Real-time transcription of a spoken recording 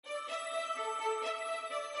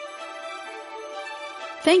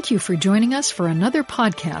Thank you for joining us for another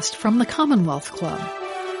podcast from the Commonwealth Club.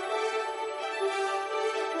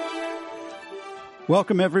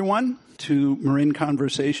 Welcome, everyone, to Marin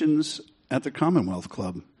Conversations at the Commonwealth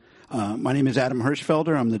Club. My name is Adam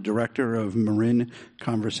Hirschfelder. I'm the director of Marin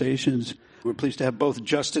Conversations. We're pleased to have both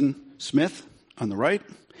Justin Smith on the right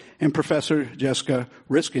and Professor Jessica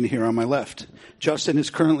Riskin here on my left. Justin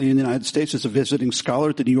is currently in the United States as a visiting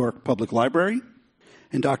scholar at the New York Public Library,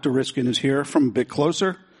 and Dr. Riskin is here from a bit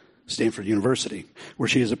closer, Stanford University, where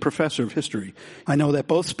she is a professor of history. I know that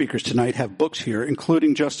both speakers tonight have books here,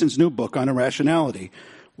 including Justin's new book on irrationality,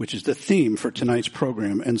 which is the theme for tonight's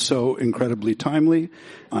program, and so incredibly timely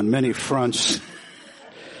on many fronts,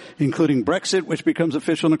 including Brexit, which becomes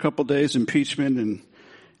official in a couple days, impeachment, and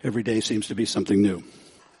every day seems to be something new.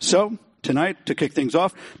 So, tonight, to kick things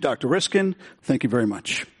off, Dr. Riskin, thank you very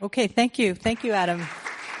much. Okay, thank you. Thank you, Adam.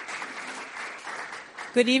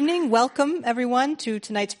 Good evening. Welcome, everyone, to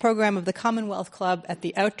tonight's program of the Commonwealth Club at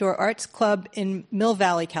the Outdoor Arts Club in Mill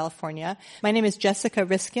Valley, California. My name is Jessica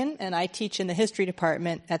Riskin, and I teach in the history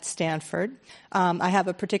department at Stanford. I have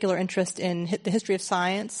a particular interest in the history of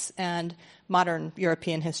science and modern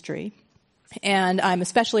European history. And I'm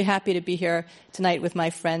especially happy to be here tonight with my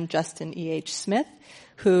friend Justin E.H. Smith,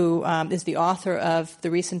 who is the author of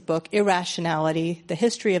the recent book, Irrationality, The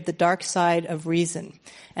History of the Dark Side of Reason.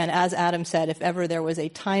 And as Adam said, if ever there was a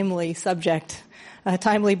timely subject, a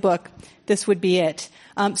timely book, this would be it.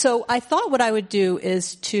 So I thought what I would do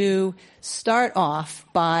is to start off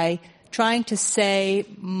by trying to say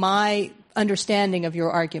my understanding of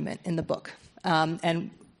your argument in the book.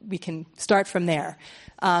 And we can start from there.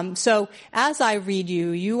 So as I read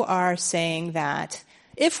you, you are saying that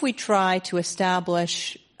if we try to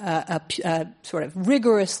establish a sort of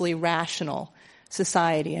rigorously rational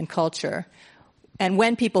society and culture, and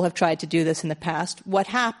when people have tried to do this in the past, what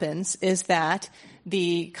happens is that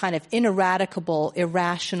the kind of ineradicable,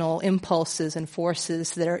 irrational impulses and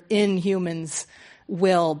forces that are in humans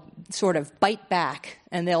will sort of bite back,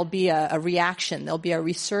 and there'll be a reaction, there'll be a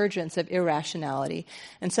resurgence of irrationality.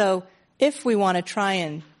 And so if we want to try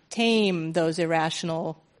and tame those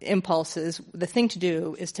irrational impulses, the thing to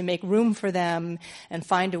do is to make room for them and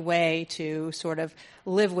find a way to sort of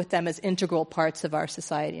live with them as integral parts of our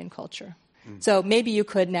society and culture. So maybe you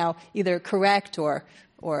could now either correct or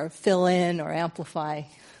fill in or amplify.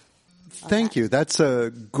 Thank you. That's a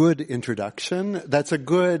good introduction. That's a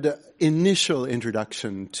good initial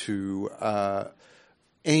introduction to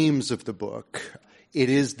aims of the book. It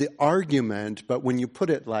is the argument, but when you put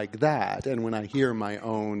it like that, and when I hear my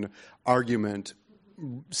own argument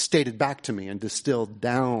stated back to me and distilled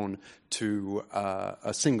down to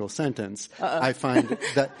a single sentence, I find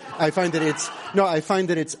that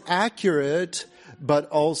it's accurate, but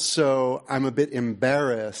also I'm a bit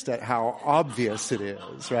embarrassed at how obvious it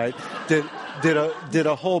is. Right? Did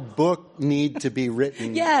a whole book need to be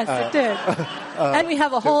written? Yes, it did. And we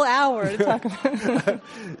have a whole hour to talk about.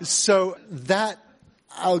 So that.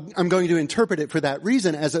 I'm going to interpret it for that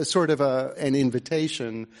reason as a sort of an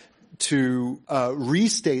invitation to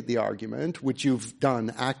restate the argument, which you've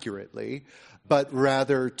done accurately, but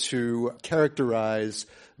rather to characterize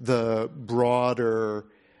the broader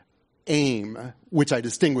aim, which I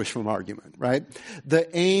distinguish from argument, right?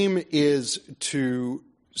 The aim is to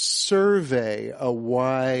survey a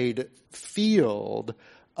wide field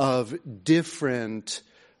of different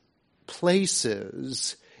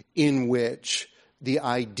places in which the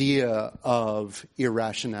idea of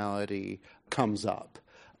irrationality comes up.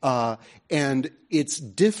 And it's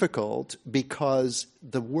difficult because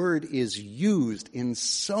the word is used in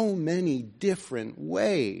so many different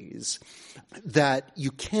ways that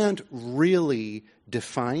you can't really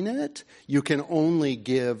define it. You can only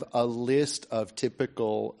give a list of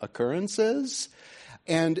typical occurrences.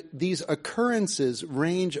 And these occurrences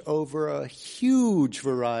range over a huge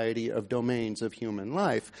variety of domains of human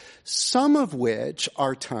life, some of which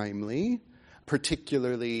are timely,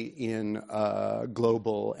 particularly in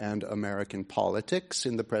global and American politics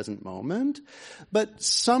in the present moment, but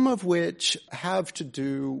some of which have to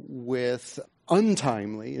do with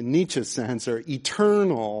untimely, in Nietzsche's sense, or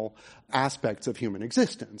eternal aspects of human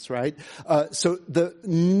existence, right? So the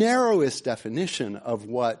narrowest definition of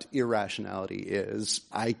what irrationality is,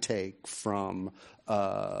 I take from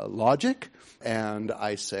logic, and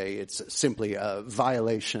I say it's simply a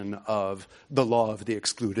violation of the law of the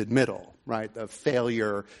excluded middle, right? The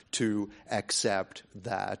failure to accept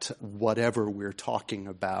that whatever we're talking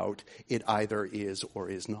about, it either is or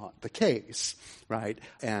is not the case, right?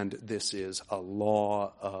 And this is a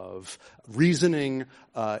law of reasoning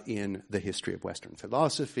in the history of Western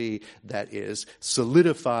philosophy that is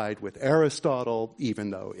solidified with Aristotle,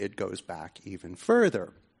 even though it goes back even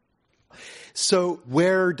further. So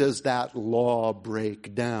where does that law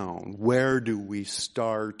break down? Where do we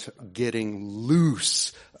start getting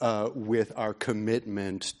loose with our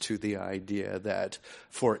commitment to the idea that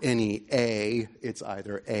for any A, it's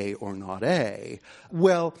either A or not A?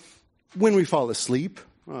 Well, when we fall asleep,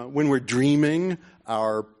 when we're dreaming,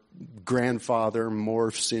 our grandfather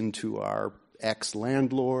morphs into our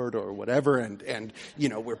ex-landlord or whatever, and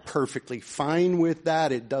we're perfectly fine with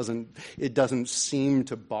that. It doesn't seem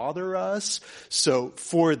to bother us. So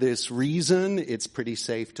for this reason, it's pretty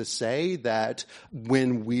safe to say that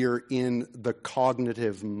when we're in the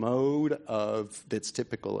cognitive mode that's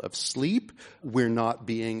typical of sleep, we're not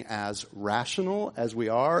being as rational as we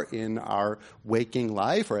are in our waking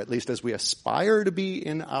life, or at least as we aspire to be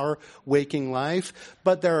in our waking life.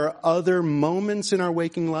 But there are other moments in our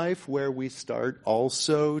waking life where we start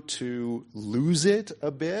also to lose it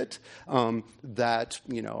a bit, that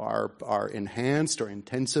are enhanced or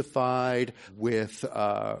intensified with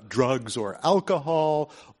drugs or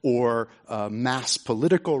alcohol, or mass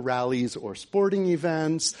political rallies or sporting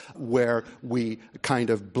events, where we kind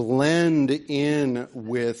of blend in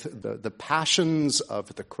with the passions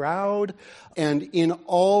of the crowd. And in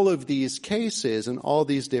all of these cases, in all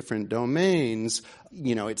these different domains,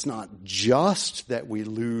 it's not just that we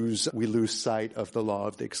lose sight of the law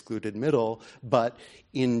of the excluded middle, but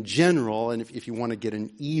in general, and if you want to get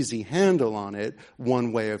an easy handle on it,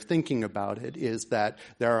 one way of thinking about it is that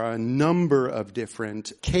there are a number of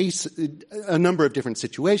different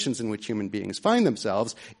situations in which human beings find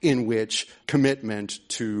themselves in which commitment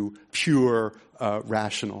to pure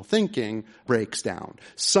rational thinking breaks down.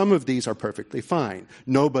 Some of these are perfectly fine.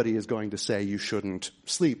 Nobody is going to say you shouldn't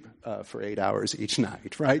sleep for 8 hours each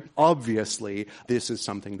night, right? Obviously, this is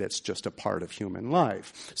something that's just a part of human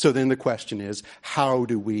life. So then the question is, how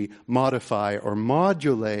do we modify or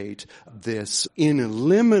modulate this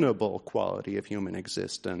ineliminable quality of human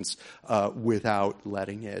existence without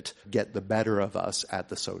letting it get the better of us at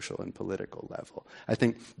the social and political level? I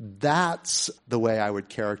think that's the way I would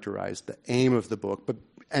characterize the aim of the book.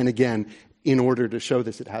 And again, in order to show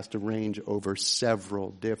this, it has to range over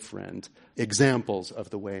several different examples of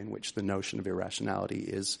the way in which the notion of irrationality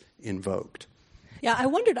is invoked. Yeah, I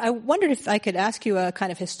wondered if I could ask you a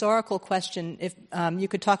kind of historical question, if you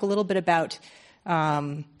could talk a little bit about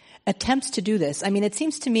attempts to do this. I mean, it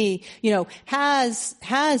seems to me, has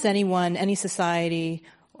anyone, any society,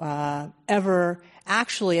 ever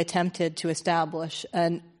actually attempted to establish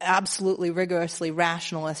an absolutely rigorously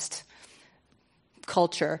rationalist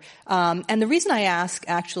culture? And the reason I ask,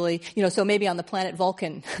 actually, so maybe on the planet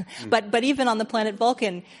Vulcan, but even on the planet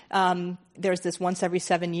Vulcan, there's this once every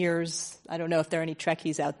 7 years, I don't know if there are any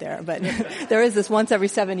Trekkies out there, but there is this once every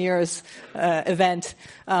 7 years event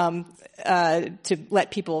to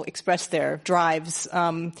let people express their drives.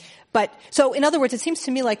 But so, in other words, it seems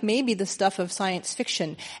to me like maybe the stuff of science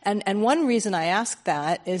fiction. And one reason I ask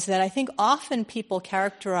that is that I think often people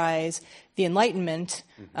characterize the Enlightenment,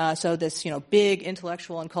 so this, big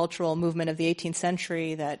intellectual and cultural movement of the 18th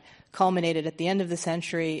century that culminated at the end of the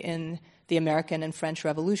century in the American and French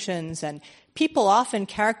revolutions. And people often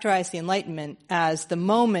characterize the Enlightenment as the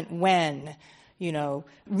moment when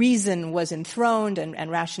reason was enthroned and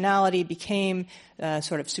rationality became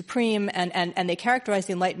sort of supreme, and they characterize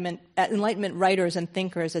the Enlightenment writers and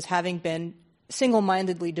thinkers as having been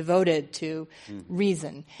single-mindedly devoted to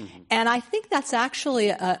reason. Mm-hmm. And I think that's actually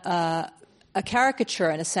a caricature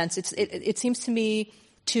in a sense. It seems to me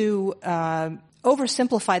to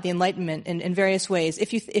oversimplify the Enlightenment in various ways.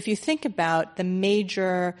 If you think about the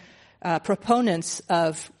major proponents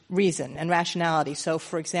of reason and rationality. So,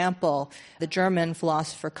 for example, the German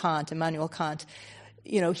philosopher Kant, Immanuel Kant,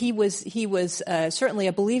 he was certainly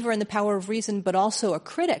a believer in the power of reason, but also a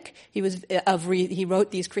critic. He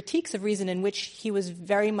wrote these critiques of reason in which he was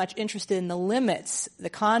very much interested in the limits, the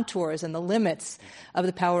contours and the limits of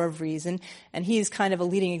the power of reason. And he's kind of a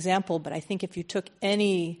leading example. But I think if you took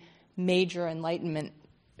any major Enlightenment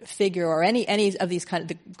figure or any of these kind of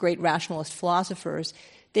the great rationalist philosophers,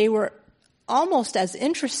 they were almost as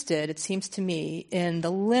interested, it seems to me, in the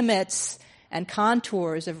limits and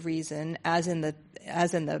contours of reason as in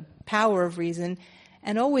the power of reason,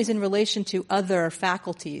 and always in relation to other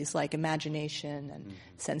faculties like imagination and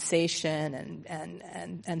sensation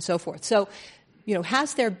and so forth. So,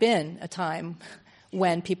 has there been a time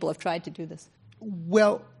when people have tried to do this?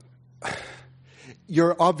 Well,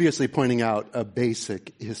 you're obviously pointing out a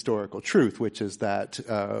basic historical truth, which is that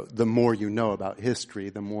the more you know about history,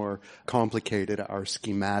 the more complicated our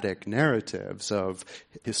schematic narratives of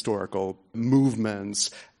historical movements,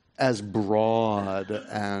 as broad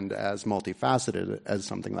and as multifaceted as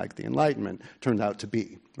something like the Enlightenment turned out to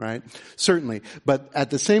be, right? Certainly. But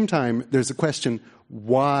at the same time, there's a question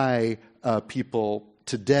why people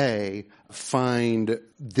today find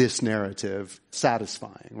this narrative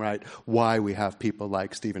satisfying, right? Why we have people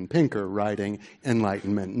like Steven Pinker writing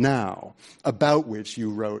Enlightenment Now, about which you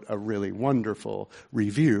wrote a really wonderful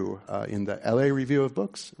review in the LA Review of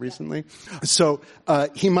Books recently. So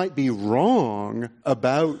he might be wrong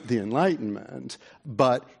about the Enlightenment,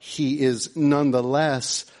 but he is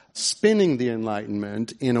nonetheless spinning the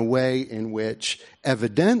Enlightenment in a way in which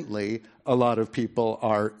evidently a lot of people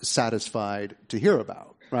are satisfied to hear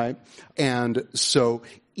about, right? And so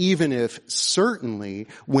even if certainly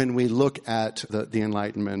when we look at the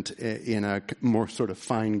Enlightenment in a more sort of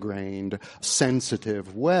fine-grained,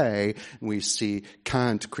 sensitive way, we see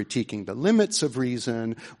Kant critiquing the limits of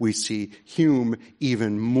reason, we see Hume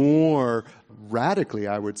even more radically,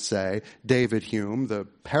 I would say, David Hume, the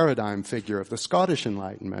paradigm figure of the Scottish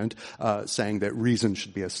Enlightenment, saying that reason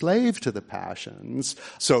should be a slave to the passions.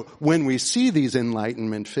 So when we see these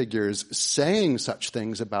Enlightenment figures saying such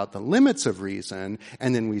things about the limits of reason,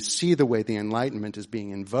 and then we see the way the Enlightenment is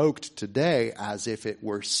being invoked today as if it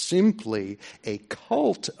were simply a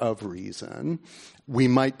cult of reason, we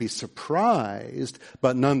might be surprised,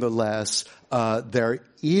 but nonetheless, there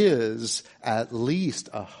is at least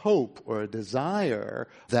a hope or a desire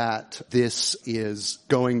that this is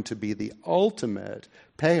going to be the ultimate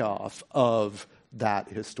payoff of that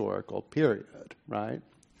historical period, right?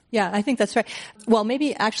 Yeah, I think that's right. Well,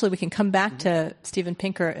 maybe actually we can come back to Steven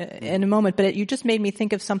Pinker in a moment, but you just made me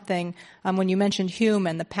think of something when you mentioned Hume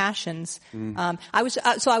and the passions. I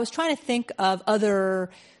was trying to think of other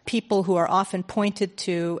people who are often pointed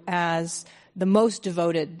to as the most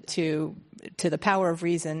devoted to the power of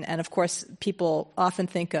reason, and of course, people often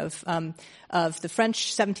think of the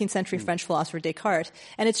 17th century French philosopher Descartes,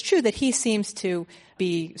 and it's true that he seems to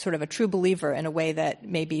be sort of a true believer in a way that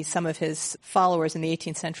maybe some of his followers in the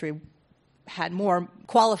 18th century had more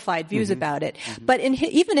qualified views about it. But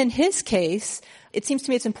even in his case, it seems to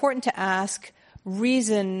me it's important to ask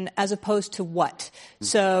reason as opposed to what.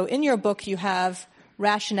 So in your book, you have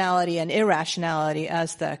rationality and irrationality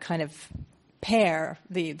as the kind of pair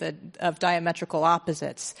of diametrical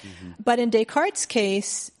opposites. But in Descartes'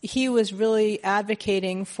 case, he was really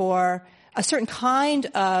advocating for a certain kind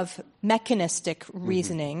of mechanistic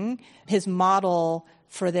reasoning. His model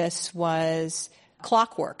for this was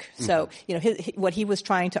clockwork. So, what he was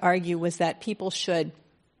trying to argue was that people should,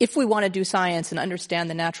 if we want to do science and understand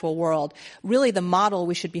the natural world, really the model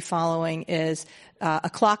we should be following is a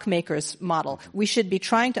clockmaker's model. We should be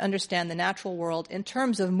trying to understand the natural world in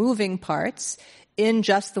terms of moving parts in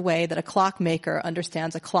just the way that a clockmaker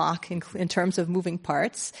understands a clock in terms of moving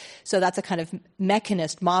parts. So that's a kind of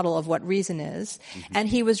mechanist model of what reason is. And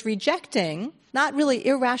he was rejecting, not really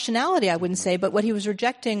irrationality, I wouldn't say, but what he was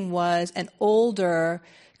rejecting was an older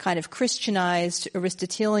kind of Christianized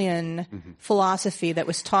Aristotelian philosophy that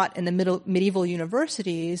was taught in the medieval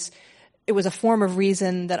universities. It was a form of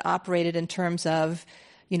reason that operated in terms of,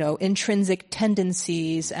 intrinsic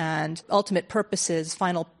tendencies and ultimate purposes,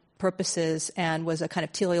 final purposes, and was a kind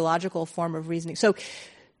of teleological form of reasoning.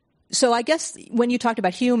 So I guess when you talked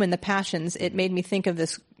about Hume and the passions, it made me think of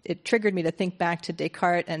this. It triggered me to think back to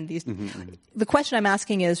Descartes and these. The question I'm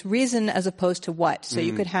asking is reason as opposed to what? So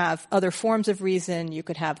you could have other forms of reason. You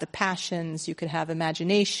could have the passions. You could have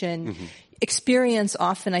imagination. Experience,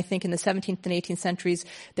 often I think in the 17th and 18th centuries,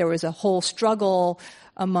 there was a whole struggle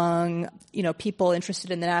among, people interested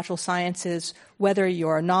in the natural sciences, whether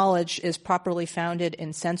your knowledge is properly founded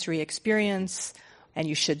in sensory experience, and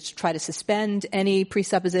you should try to suspend any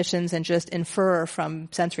presuppositions and just infer from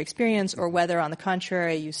sensory experience, or whether, on the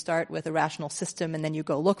contrary, you start with a rational system and then you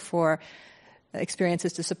go look for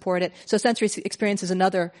experiences to support it. So sensory experience is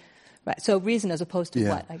another. Right. So reason as opposed to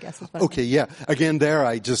what, I guess, is what Okay, yeah. Again, there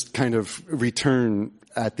I just kind of return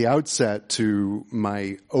at the outset to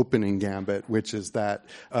my opening gambit, which is that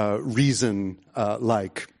reason,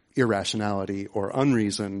 like irrationality or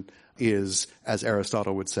unreason, is, as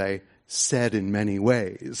Aristotle would say, said in many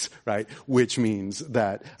ways, right? Which means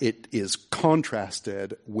that it is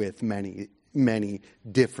contrasted with many many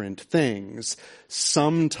different things.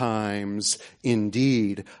 Sometimes,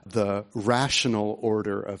 indeed, the rational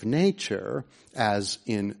order of nature, as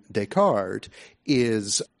in Descartes,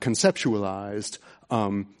 is conceptualized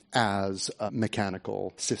as a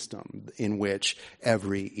mechanical system in which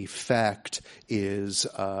every effect is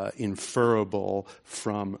inferable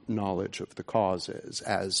from knowledge of the causes,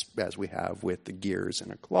 as we have with the gears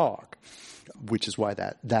in a clock, which is why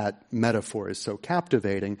that metaphor is so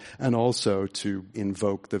captivating, and also to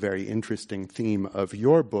invoke the very interesting theme of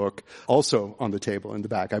your book, also on the table in the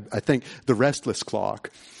back. I think The Restless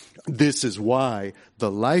Clock. This is why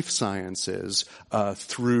the life sciences,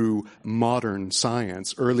 through modern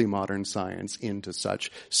science, early modern science, into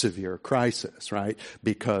such severe crisis, right?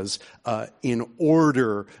 Because in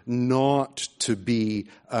order not to be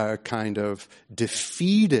kind of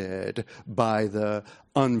defeated by the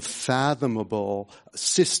unfathomable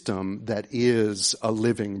system that is a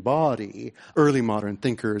living body, early modern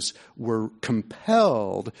thinkers were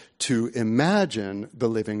compelled to imagine the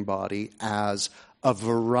living body as a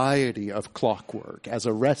variety of clockwork, as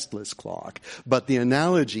a restless clock. But the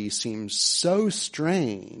analogy seems so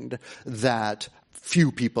strained that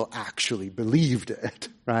few people actually believed it,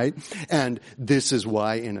 right? And this is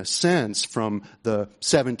why, in a sense, from the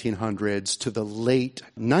 1700s to the late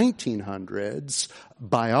 1900s,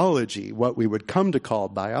 biology, what we would come to call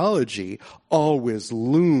biology, always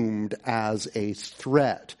loomed as a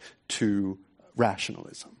threat to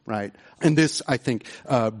rationalism, right? And this, I think,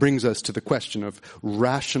 brings us to the question of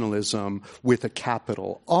rationalism with a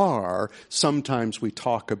capital R. Sometimes we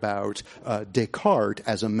talk about Descartes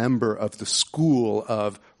as a member of the school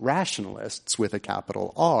of rationalists with a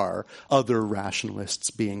capital R, other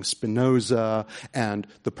rationalists being Spinoza and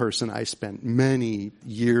the person I spent many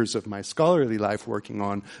years of my scholarly life working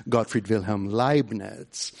on, Gottfried Wilhelm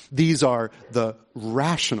Leibniz. These are the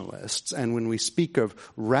rationalists, and when we speak of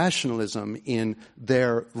rationalism in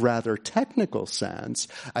their rather technical sense,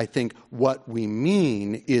 I think what we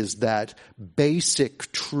mean is that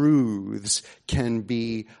basic truths can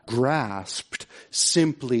be grasped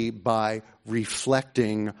simply by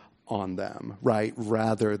reflecting on them, right,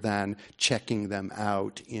 rather than checking them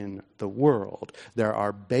out in the world. There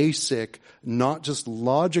are basic, not just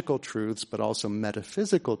logical truths, but also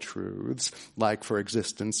metaphysical truths, like for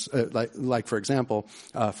example,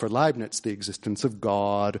 for Leibniz, the existence of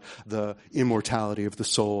God, the immortality of the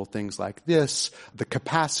soul, things like this, the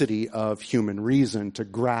capacity of human reason to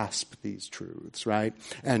grasp these truths, right?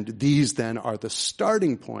 And these then are the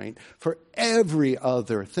starting point for every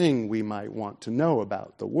other thing we might want to know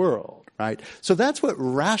about the world, right? So that's what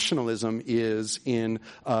rationalism is in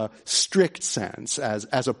a strict sense,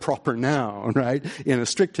 as a proper noun, right? In a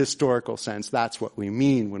strict historical sense, that's what we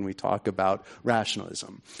mean when we talk about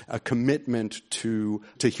rationalism. A commitment to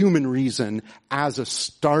human reason as a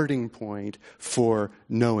starting point for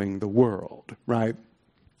knowing the world, right?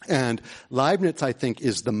 And Leibniz, I think,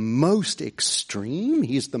 is the most extreme.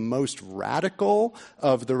 He's the most radical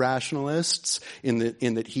of the rationalists in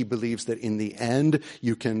that he believes that in the end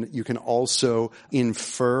you can also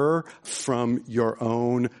infer from your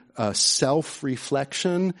own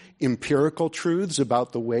self-reflection, empirical truths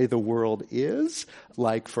about the way the world is,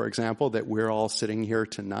 like, for example, that we're all sitting here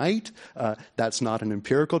tonight. That's not an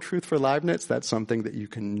empirical truth for Leibniz. That's something that you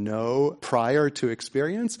can know prior to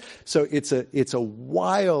experience. So it's a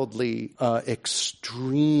wildly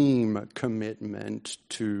extreme commitment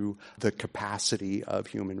to the capacity of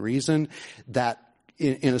human reason that,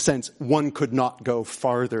 in a sense, one could not go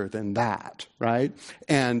farther than that, right?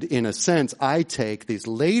 And in a sense, I take these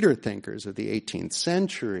later thinkers of the 18th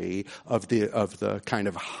century, of the kind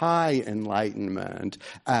of high Enlightenment,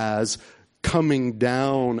 as coming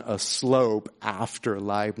down a slope after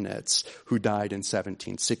Leibniz, who died in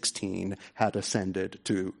 1716, had ascended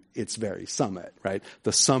to its very summit, right?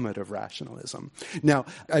 The summit of rationalism. Now,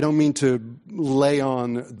 I don't mean to lay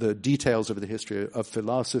on the details of the history of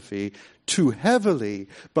philosophy too heavily,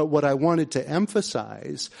 but what I wanted to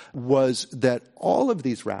emphasize was that all of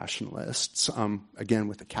these rationalists, again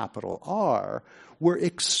with a capital R, were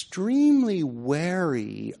extremely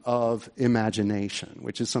wary of imagination,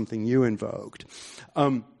 which is something you invoked.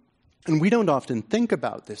 And we don't often think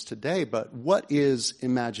about this today, but what is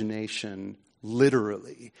imagination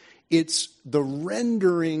literally? It's the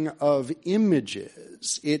rendering of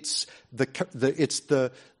images. It's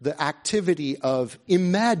the activity of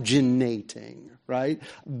imaginating, right?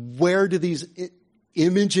 Where do these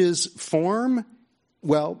images form?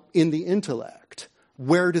 Well, in the intellect.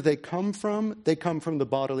 Where do they come from? They come from the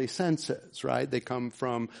bodily senses, right? They come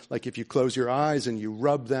from, like, if you close your eyes and you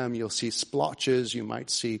rub them, you'll see splotches. You might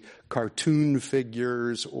see cartoon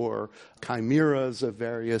figures or chimeras of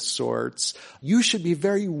various sorts. You should be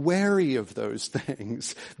very wary of those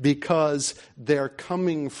things because they're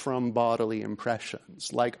coming from bodily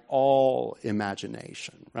impressions, like all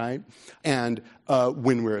imagination, right? And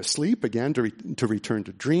when we're asleep, again, to return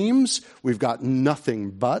to dreams, we've got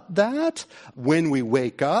nothing but that. When we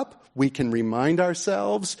wake up, we can remind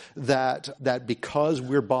ourselves that because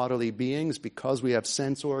we're bodily beings, because we have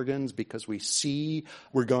sense organs, because we see,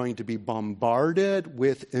 we're going to be bombarded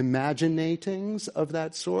with imaginatings of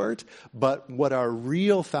that sort. But what our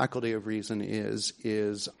real faculty of reason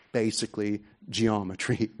is basically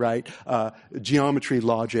geometry, right? Geometry,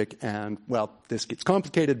 logic, and, well, this gets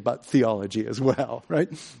complicated, but theology as well, right?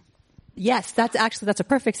 Yes, that's a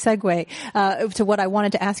perfect segue to what I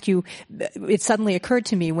wanted to ask you. It suddenly occurred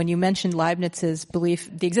to me when you mentioned Leibniz's belief,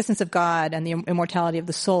 the existence of God and the immortality of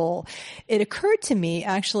the soul. It occurred to me,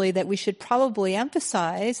 actually, that we should probably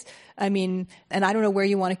emphasize, and I don't know where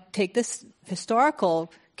you want to take this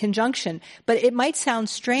historical conjunction, but it might sound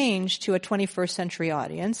strange to a 21st century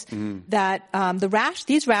audience that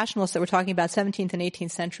these rationalists that we're talking about, 17th and 18th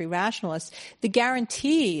century rationalists, the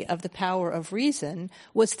guarantee of the power of reason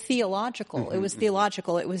was theological. It was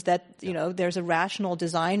theological. It was that, there's a rational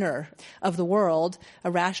designer of the world, a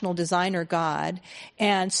rational designer God.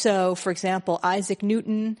 And so, for example, Isaac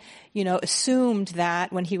Newton, assumed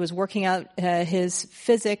that when he was working out his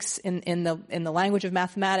physics in the language of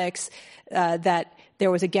mathematics, that there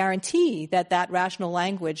was a guarantee that rational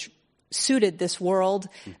language suited this world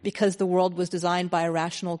because the world was designed by a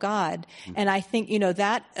rational God. And I think,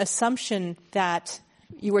 that assumption that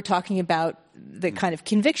you were talking about, the kind of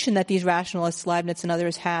conviction that these rationalists, Leibniz and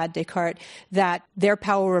others had, Descartes, that their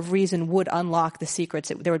power of reason would unlock the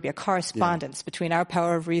secrets. There would be a correspondence between our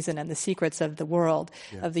power of reason and the secrets of the world,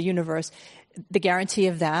 of the universe. The guarantee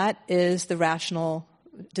of that is the rational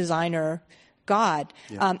designer God.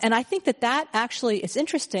 And I think that actually is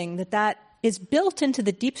interesting, that is built into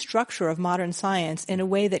the deep structure of modern science in a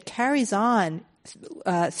way that carries on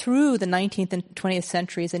through the 19th and 20th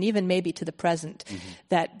centuries and even maybe to the present.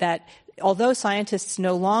 That although scientists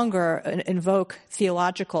no longer invoke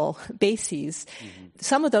theological bases,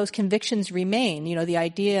 some of those convictions remain. The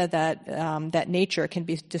idea that nature can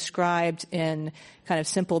be described in kind of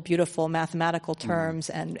simple, beautiful mathematical terms,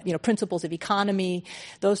 and principles of economy,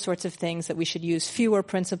 those sorts of things, that we should use fewer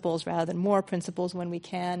principles rather than more principles when we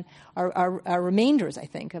can, are remainders, I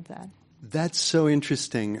think, of that. That's so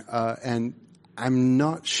interesting, and I'm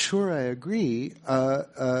not sure I agree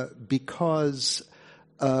because.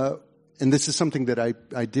 And this is something that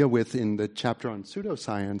I deal with in the chapter on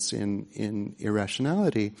pseudoscience in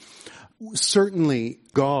Irrationality. Certainly,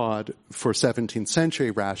 God, for 17th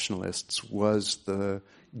century rationalists, was the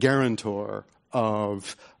guarantor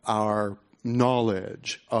of our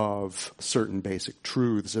knowledge of certain basic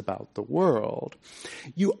truths about the world.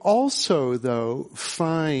 You also, though,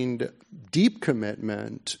 find deep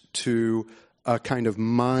commitment to a kind of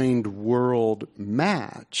mind-world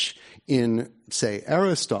match in, say,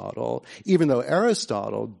 Aristotle, even though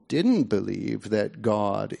Aristotle didn't believe that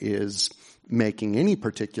God is making any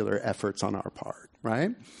particular efforts on our part,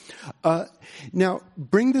 right? Now,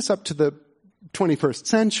 bring this up to the 21st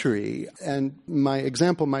century, and my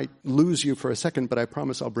example might lose you for a second, but I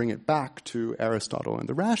promise I'll bring it back to Aristotle and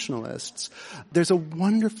the rationalists. There's a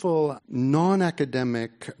wonderful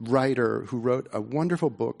non-academic writer who wrote a wonderful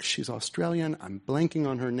book. She's Australian. I'm blanking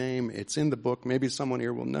on her name. It's in the book. Maybe someone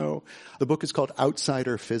here will know. The book is called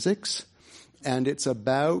Outsider Physics. And it's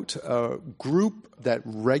about a group that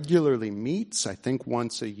regularly meets, I think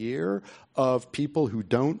once a year, of people who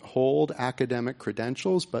don't hold academic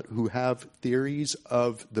credentials, but who have theories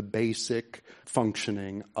of the basic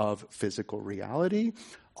functioning of physical reality,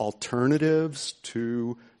 alternatives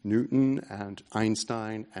to Newton and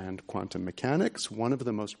Einstein and quantum mechanics. One of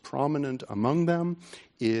the most prominent among them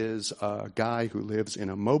is a guy who lives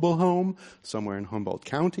in a mobile home somewhere in Humboldt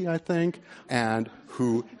County, I think, and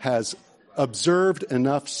who has observed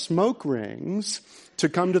enough smoke rings to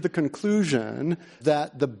come to the conclusion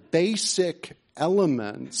that the basic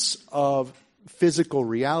elements of physical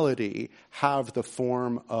reality have the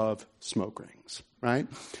form of smoke rings, right?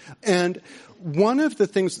 And one of the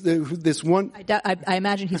things, I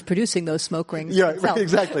imagine he's producing those smoke rings. Yeah, right,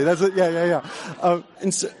 exactly. That's it. Yeah.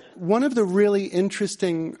 And so one of the really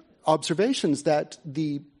interesting observations that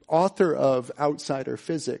the author of Outsider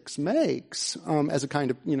Physics makes, as a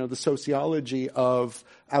kind of, the sociology of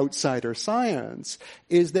outsider science,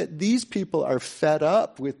 is that these people are fed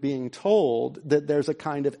up with being told that there's a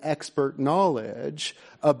kind of expert knowledge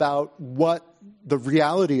about what the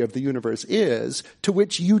reality of the universe is, to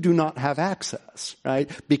which you do not have access, right?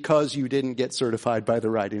 Because you didn't get certified by the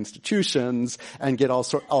right institutions and get all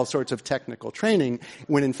sorts of technical training,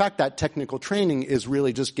 when in fact that technical training is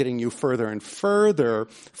really just getting you further and further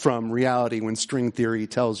from reality, when string theory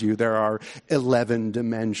tells you there are 11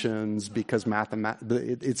 dimensions because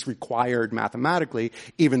it's required mathematically,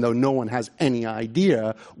 even though no one has any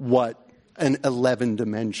idea what an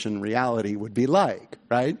 11-dimension reality would be like,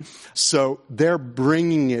 right? So they're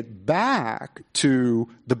bringing it back to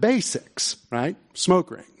the basics, right? Smoke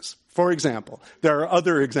rings, for example. There are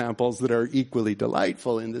other examples that are equally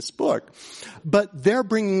delightful in this book. But they're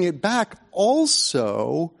bringing it back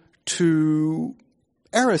also to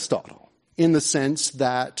Aristotle, in the sense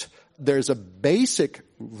that there's a basic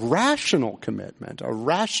rational commitment, a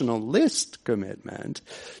rationalist commitment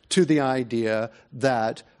to the idea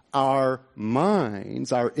that our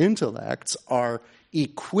minds, our intellects, are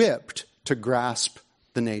equipped to grasp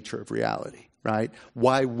the nature of reality, right?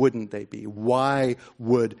 Why wouldn't they be? Why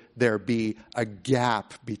would there be a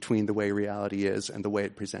gap between the way reality is and the way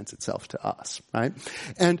it presents itself to us, right?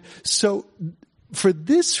 And so for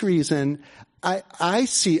this reason,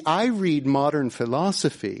 I read modern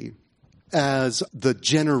philosophy as the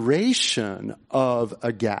generation of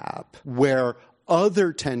a gap where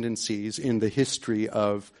other tendencies in the history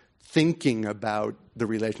of thinking about the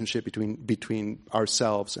relationship between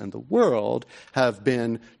ourselves and the world have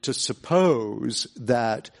been to suppose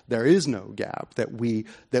that there is no gap, that we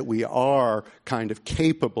are kind of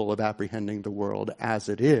capable of apprehending the world as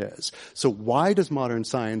it is. So why does modern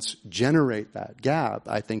science generate that gap,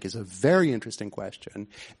 I think, is a very interesting question,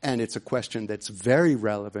 and it's a question that's very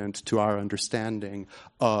relevant to our understanding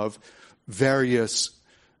of various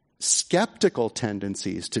skeptical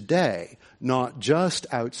tendencies today, not just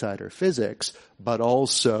outsider physics, but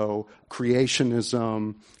also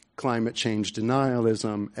creationism, climate change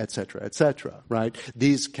denialism, et cetera, right?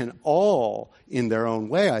 These can all, in their own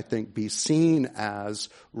way, I think, be seen as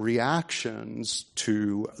reactions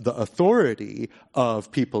to the authority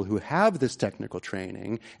of people who have this technical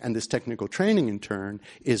training, and this technical training, in turn,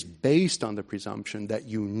 is based on the presumption that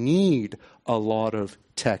you need a lot of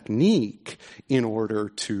technique in order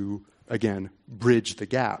to, again, bridge the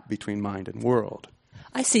gap between mind and world.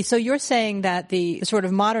 I see. So you're saying that the sort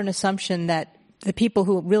of modern assumption that the people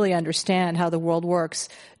who really understand how the world works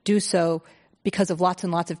do so because of lots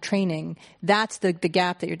and lots of training, that's the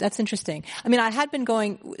gap that's interesting. I mean, I had been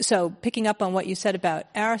picking up on what you said about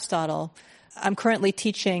Aristotle, I'm currently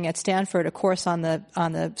teaching at Stanford a course on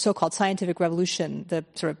the so-called scientific revolution, the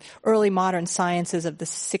sort of early modern sciences of the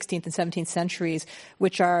 16th and 17th centuries,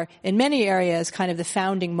 which are in many areas kind of the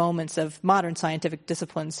founding moments of modern scientific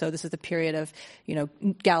disciplines. So this is the period of,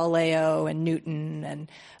 Galileo and Newton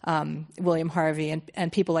and William Harvey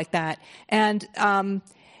and people like that. And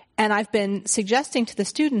I've been suggesting to the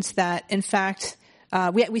students that, in fact,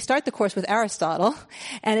 we start the course with Aristotle,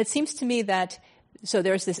 and it seems to me that so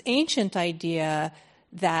there's this ancient idea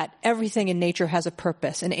that everything in nature has a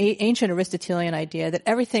purpose, an ancient Aristotelian idea that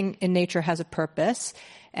everything in nature has a purpose,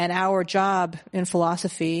 and our job in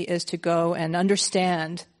philosophy is to go and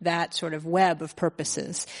understand that sort of web of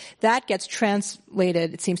purposes. That gets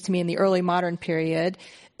translated, it seems to me, in the early modern period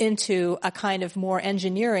into a kind of more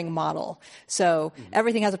engineering model. So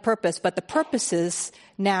everything has a purpose, but the purposes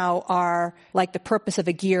now are like the purpose of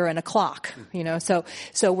a gear and a clock,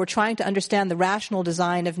 So we're trying to understand the rational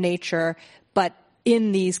design of nature, but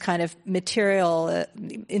in these kind of material,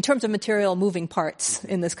 in terms of material moving parts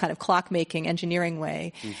in this kind of clock-making engineering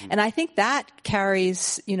way. Mm-hmm. And I think that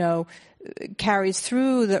carries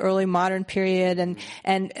through the early modern period.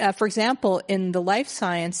 And for example, in the life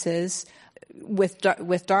sciences, with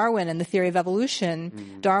Darwin and the theory of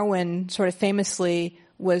evolution, Darwin sort of famously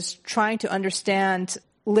was trying to understand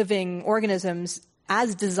living organisms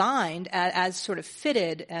as designed, as sort of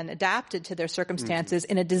fitted and adapted to their circumstances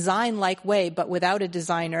in a design-like way, but without a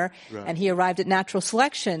designer. Right. And he arrived at natural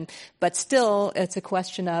selection. But still, it's a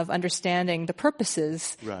question of understanding the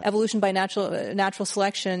purposes. Right. Evolution by natural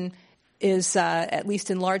selection is, at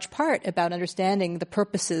least in large part, about understanding the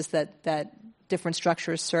purposes that different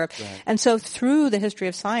structures serve. Right. And so through the history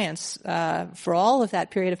of science, for all of that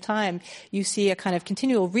period of time, you see a kind of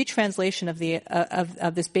continual retranslation of the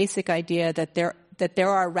of this basic idea that there that there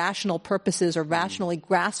are rational purposes or rationally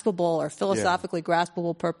graspable or philosophically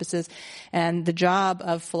graspable purposes. And the job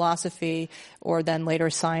of philosophy, or then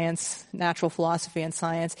later science, natural philosophy and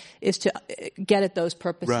science, is to get at those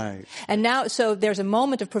purposes. Right. And now, so there's a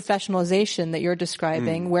moment of professionalization that you're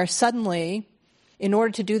describing where suddenly, in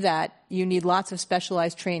order to do that, you need lots of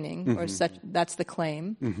specialized training, or such. That's the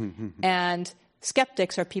claim. And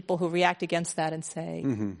skeptics are people who react against that and say,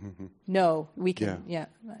 no, we can,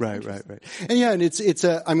 Right. And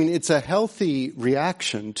it's a healthy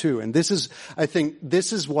reaction too. And I think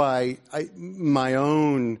this is why my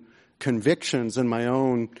own convictions and my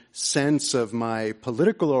own sense of my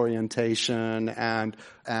political orientation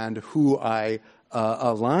and who I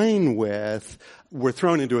align with were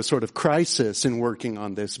thrown into a sort of crisis in working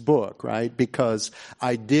on this book, right? Because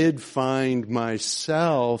I did find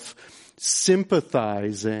myself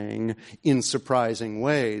sympathizing in surprising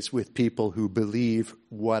ways with people who believe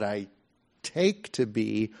what I take to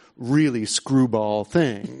be really screwball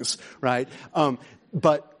things, right?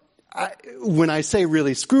 But when I say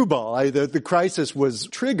really screwball, the crisis was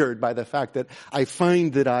triggered by the fact that I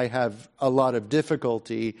find that I have a lot of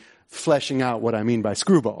difficulty fleshing out what I mean by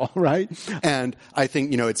screwball, right? And I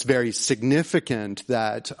think, it's very significant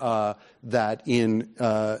that in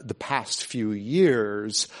the past few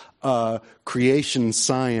years, creation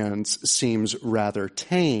science seems rather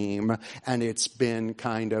tame, and it's been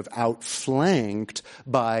kind of outflanked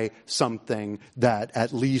by something that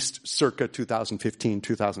at least circa 2015,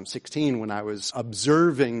 2016, when I was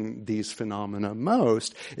observing these phenomena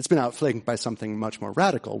most, it's been outflanked by something much more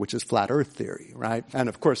radical, which is flat earth theory, right? And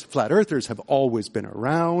of course, flat earthers have always been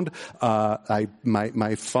around.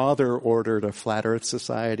 My father ordered a Flat Earth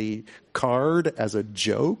Society card as a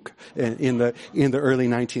joke in the early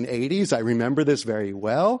 1980s. I remember this very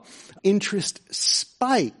well. Interest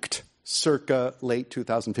spiked circa late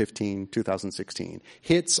 2015, 2016.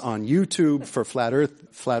 Hits on YouTube for flat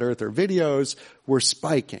earther videos were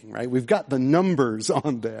spiking, right? We've got the numbers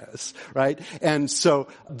on this, right? And so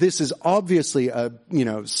this is obviously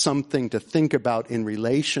something to think about in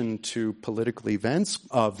relation to political events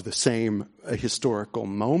of the same historical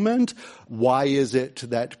moment. Why is it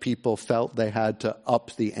that people felt they had to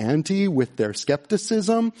up the ante with their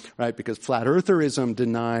skepticism, right? Because flat eartherism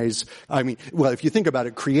denies, if you think about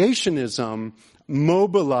it, creationism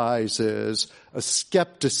mobilizes a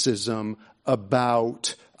skepticism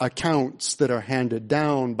about accounts that are handed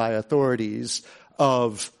down by authorities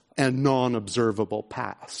of a non-observable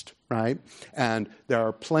past, right? And there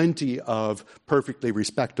are plenty of perfectly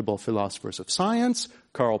respectable philosophers of science,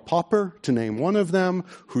 Karl Popper, to name one of them,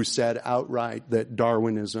 who said outright that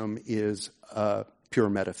Darwinism is pure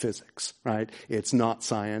metaphysics, right? It's not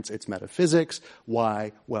science, it's metaphysics.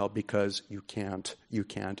 Why? Well, because you can't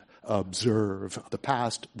observe the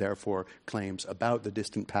past, therefore claims about the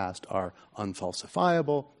distant past are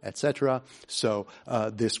unfalsifiable, etc. So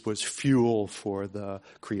this was fuel for the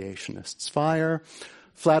creationists' fire.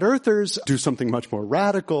 Flat earthers do something much more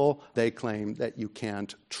radical. They claim that you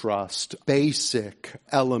can't trust basic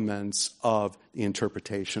elements of the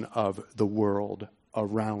interpretation of the world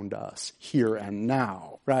around us, here and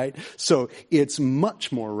now, right? So it's much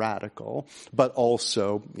more radical, but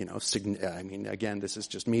also, again, this is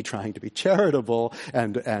just me trying to be charitable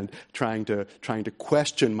and trying to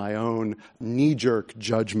question my own knee-jerk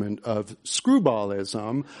judgment of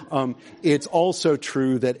screwballism. It's also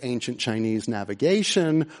true that ancient Chinese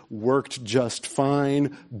navigation worked just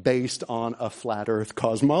fine based on a flat earth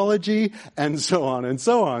cosmology, and so on and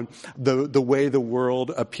so on. The way the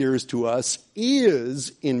world appears to us is,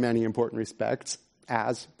 in many important respects,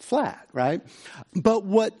 as flat, right? But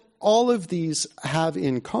what all of these have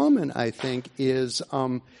in common, I think, is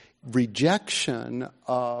rejection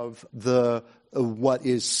of what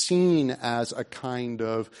is seen as a kind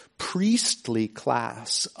of priestly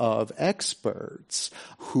class of experts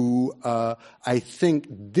who, I think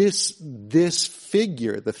this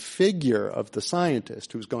figure, the figure of the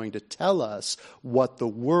scientist who's going to tell us what the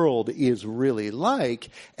world is really like,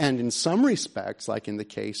 and in some respects, like in the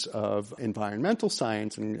case of environmental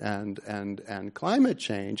science and climate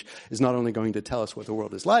change, is not only going to tell us what the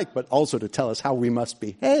world is like, but also to tell us how we must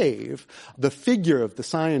behave. The figure of the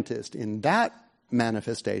scientist in that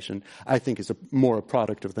manifestation, I think, is more a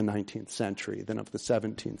product of the 19th century than of the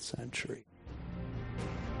 17th century.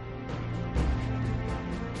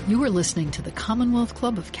 You are listening to the Commonwealth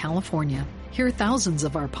Club of California. Hear thousands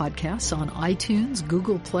of our podcasts on iTunes,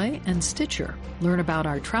 Google Play, and Stitcher. Learn about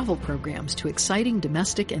our travel programs to exciting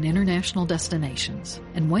domestic and international destinations.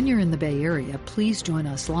 And when you're in the Bay Area, please join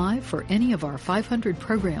us live for any of our 500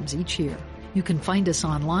 programs each year. You can find us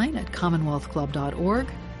online at commonwealthclub.org,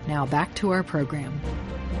 Now back to our program.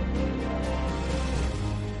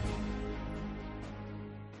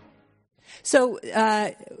 So,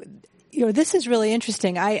 this is really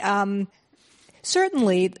interesting.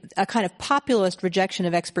 Certainly a kind of populist rejection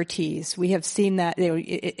of expertise. We have seen that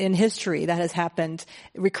in history. That has happened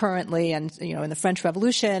recurrently, and in the French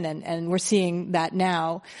Revolution, and we're seeing that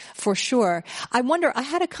now for sure. I wonder, I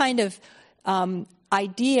had a kind of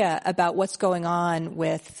idea about what's going on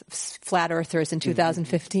with flat earthers in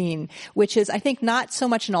 2015, which is, I think, not so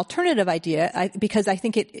much an alternative idea, because I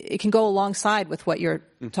think it can go alongside with what you're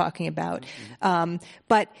talking about.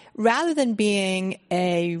 But rather than being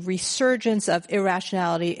a resurgence of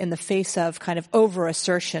irrationality in the face of kind of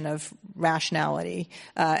over-assertion of rationality,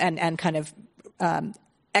 and kind of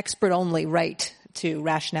expert-only right to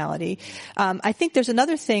rationality, I think there's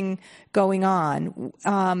another thing going on,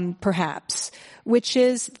 perhaps, which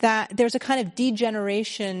is that there's a kind of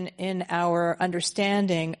degeneration in our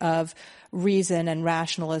understanding of reason and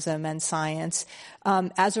rationalism and science,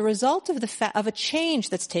 as a result of of a change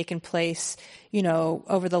that's taken place,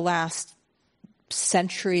 over the last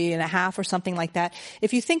century and a half or something like that.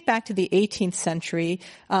 If you think back to the 18th century,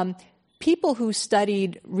 people who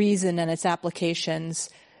studied reason and its applications,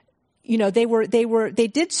 they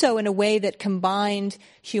did so in a way that combined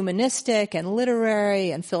humanistic and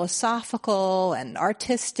literary and philosophical and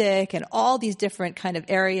artistic and all these different kind of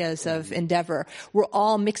areas of endeavor were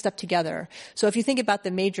all mixed up together. So if you think about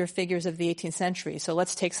the major figures of the 18th century, so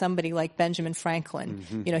let's take somebody like Benjamin Franklin.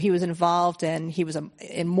 He was involved he was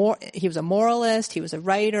a moralist, he was a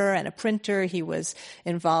writer and a printer. He was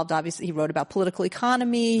involved, obviously, he wrote about political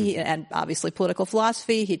economy and obviously political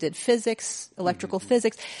philosophy. He did physics, electrical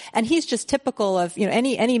physics, and he's just typical of,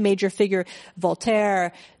 any major figure, Voltaire,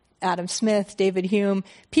 Adam Smith, David Hume.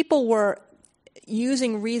 People were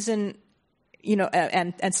using reason,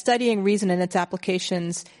 and studying reason and its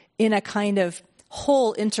applications in a kind of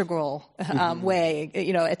whole integral way,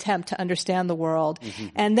 attempt to understand the world.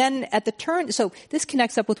 And then at the turn, so this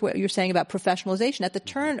connects up with what you're saying about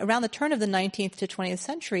professionalization. Around the turn of the 19th to 20th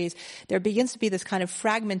centuries, there begins to be this kind of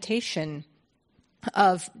fragmentation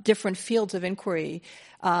of different fields of inquiry.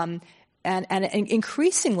 And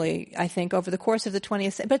increasingly, I think, over the course of the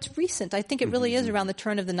 20th century, but it's recent. I think it really is around the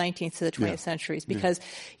turn of the 19th to the 20th centuries because,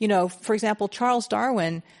 for example, Charles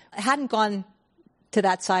Darwin hadn't gone to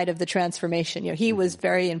that side of the transformation. He was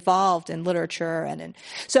very involved in literature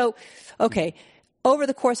over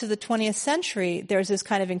the course of the 20th century, there's this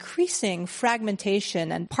kind of increasing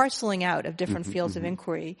fragmentation and parceling out of different fields of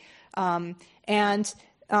inquiry.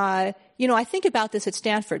 I think about this at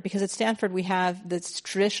Stanford because at Stanford we have this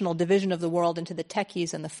traditional division of the world into the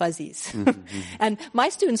techies and the fuzzies. And my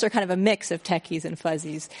students are kind of a mix of techies and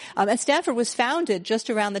fuzzies. And Stanford was founded just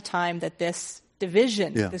around the time that this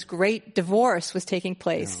division, this great divorce was taking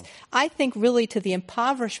place. I think really to the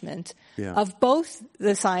impoverishment of both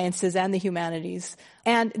the sciences and the humanities.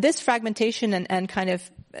 And this fragmentation and kind of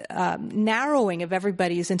narrowing of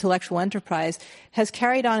everybody's intellectual enterprise has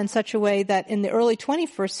carried on in such a way that in the early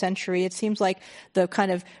 21st century, it seems like the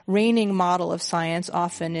kind of reigning model of science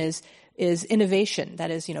often is innovation. That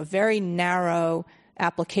is, very narrow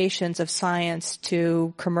applications of science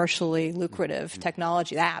to commercially lucrative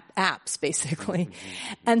technology, apps, basically.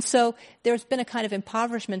 And so there's been a kind of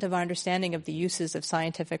impoverishment of our understanding of the uses of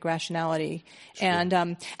scientific rationality. Sure. And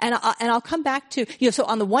I'll come back to, so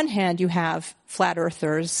on the one hand, you have flat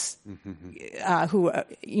earthers, who,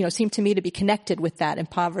 seem to me to be connected with that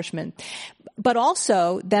impoverishment. But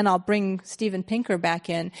also, then I'll bring Steven Pinker back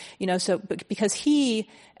in, because he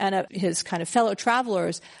and his kind of fellow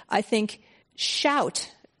travelers, I think,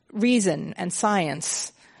 shout reason and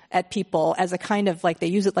science at people as a kind of they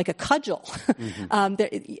use it like a cudgel,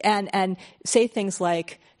 and say things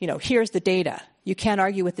like, here's the data. You can't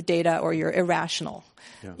argue with the data or you're irrational,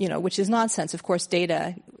 which is nonsense. Of course,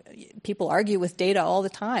 people argue with data all the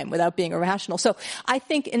time without being irrational. So I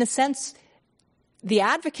think, in a sense, the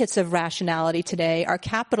advocates of rationality today are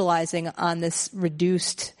capitalizing on this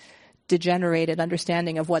reduced, degenerated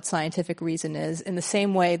understanding of what scientific reason is, in the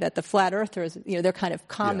same way that the flat earthers, they're kind of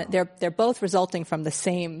common. They're both resulting from the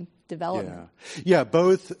same development. Yeah,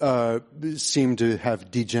 both seem to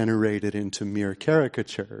have degenerated into mere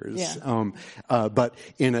caricatures. But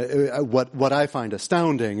in what I find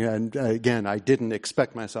astounding, and again, I didn't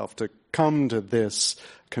expect myself to come to this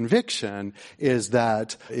conviction, is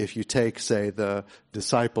that if you take, say, the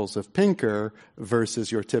disciples of Pinker versus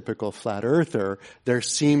your typical flat earther, there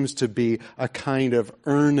seems to be a kind of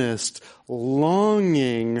earnest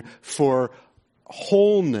longing for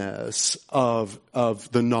wholeness of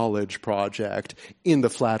the knowledge project in the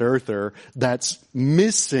flat earther that's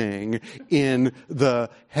missing in the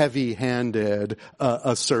heavy-handed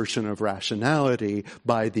assertion of rationality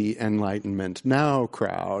by the Enlightenment Now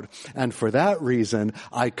crowd. And for that reason,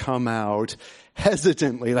 I come out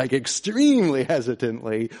hesitantly, like extremely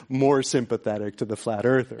hesitantly, more sympathetic to the flat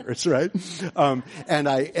earthers, right? And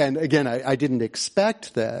again, I didn't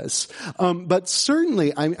expect this. But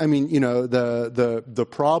certainly, I mean, you know, the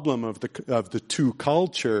problem of the two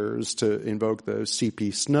cultures, to invoke the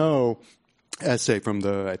C.P. Snow essay from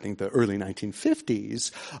I think the early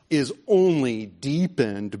 1950s, is only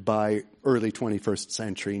deepened by early 21st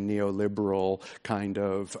century neoliberal kind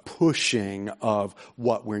of pushing of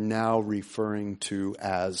what we're now referring to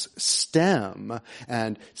as STEM.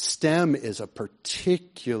 And STEM is a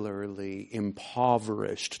particularly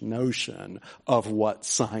impoverished notion of what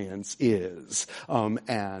science is,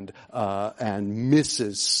 and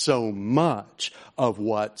misses so much of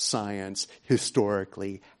what science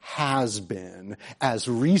historically has been as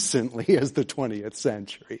recently as the 20th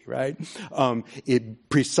century, right? It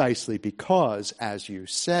precisely because, as you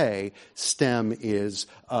say, STEM is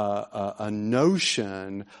a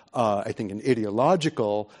notion, I think an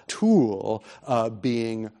ideological tool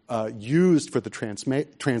being used for the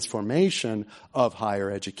transformation of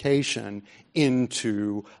higher education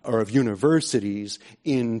into, or of universities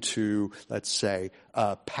into, let's say,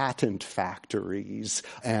 patent factories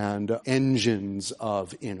and engines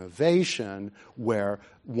of innovation where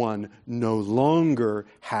one no longer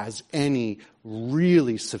has any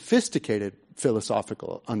really sophisticated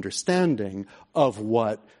philosophical understanding of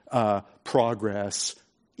what progress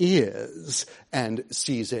is, and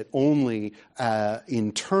sees it only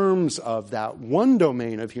in terms of that one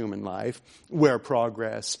domain of human life where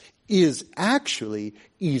progress is actually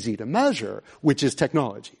easy to measure, which is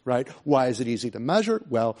technology, right? Why is it easy to measure?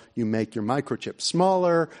 Well, you make your microchip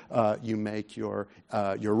smaller, you make your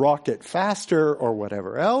rocket faster, or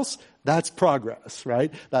whatever else. That's progress,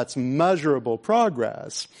 right? That's measurable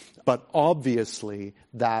progress. But obviously,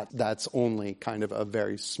 that's only kind of a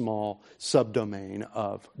very small subdomain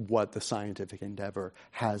of what the scientific endeavor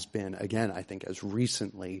has been, again, I think as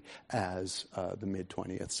recently as the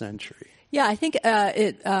mid-20th century. Yeah, I think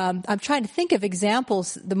I'm trying to think of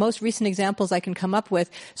examples, the most recent examples I can come up with.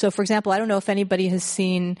 So, for example, I don't know if anybody has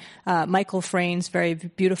seen Michael Frayn's very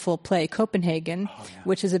beautiful play, Copenhagen,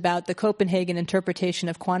 which is about the Copenhagen interpretation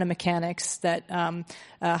of quantum mechanics that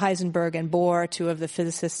Heisenberg and Bohr, two of the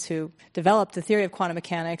physicists who developed the theory of quantum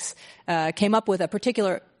mechanics, came up with a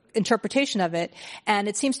particular interpretation of it. And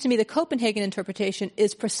it seems to me the Copenhagen interpretation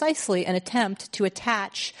is precisely an attempt to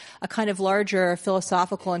attach a kind of larger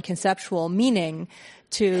philosophical and conceptual meaning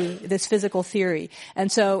to this physical theory.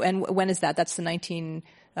 And so, and when is that? That's the 1920s,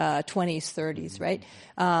 30s, right?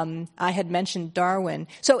 I had mentioned Darwin.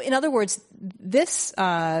 So in other words,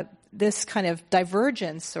 this kind of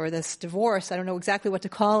divergence or this divorce, I don't know exactly what to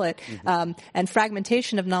call it, and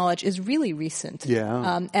fragmentation of knowledge is really recent.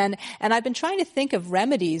 Yeah. And I've been trying to think of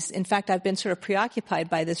remedies. In fact, I've been sort of preoccupied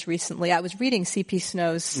by this recently. I was reading C.P.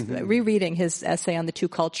 Snow's, rereading his essay on the two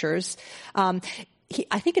cultures. I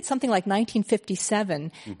think it's something like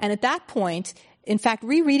 1957. And at that point, in fact,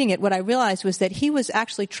 rereading it, what I realized was that he was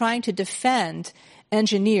actually trying to defend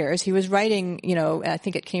engineers. He was writing, you know, I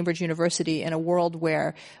think at Cambridge University in a world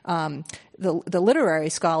where the literary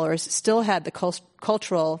scholars still had the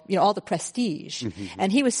cultural, you know, all the prestige.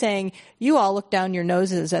 And he was saying, you all look down your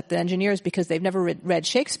noses at the engineers because they've never read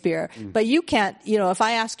Shakespeare, but you can't, you know, if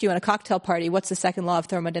I ask you in a cocktail party, what's the second law of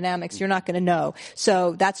thermodynamics, you're not going to know.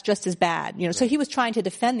 So that's just as bad, you know. So he was trying to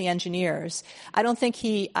defend the engineers. I don't think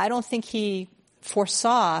he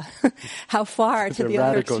foresaw how far to the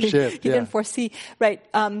other radical shift. He didn't foresee, right?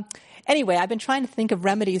 Anyway, I've been trying to think of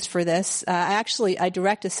remedies for this. I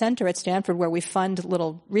direct a center at Stanford where we fund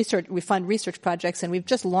research projects, and we've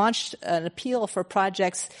just launched an appeal for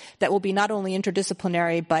projects that will be not only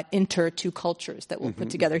interdisciplinary, but inter two cultures that will put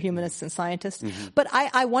together humanists and scientists. But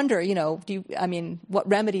I wonder, you know, what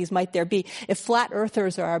remedies might there be? If flat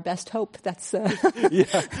earthers are our best hope, that's, that's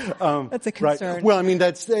a concern. Right. Well, I mean,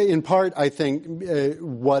 that's in part, I think,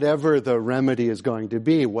 whatever the remedy is going to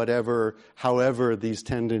be, however these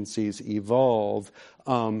tendencies evolve,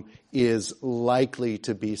 is likely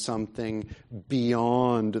to be something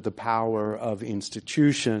beyond the power of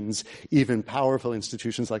institutions, even powerful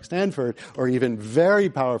institutions like Stanford, or even very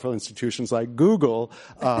powerful institutions like Google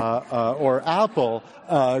or Apple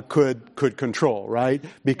could control, right?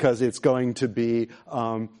 Because it's going to be,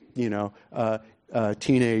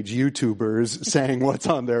 teenage YouTubers saying what's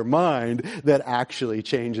on their mind that actually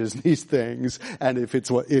changes these things. And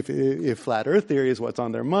if flat Earth theory is what's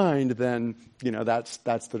on their mind, then that's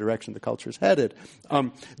the direction the culture's headed.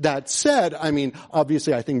 That said, I mean,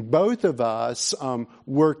 obviously, I think both of us,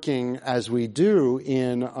 working as we do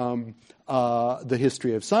in the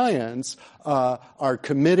history of science, are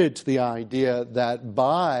committed to the idea that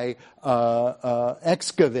by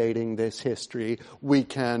excavating this history, we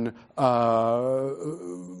can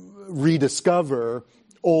rediscover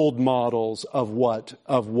old models of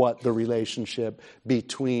what the relationship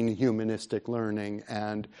between humanistic learning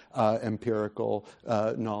and empirical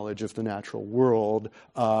knowledge of the natural world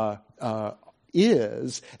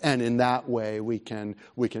is, and in that way we can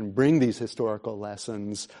bring these historical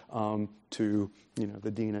lessons to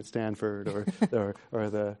the dean at Stanford or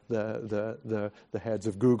the heads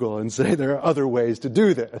of Google and say there are other ways to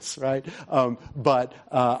do this, right? But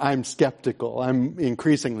I'm skeptical. I'm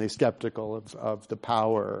increasingly skeptical of the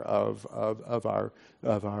power of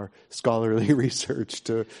our scholarly research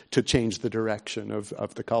to change the direction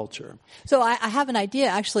of the culture. So I have an idea.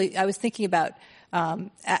 Actually, I was thinking about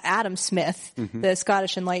Adam Smith, the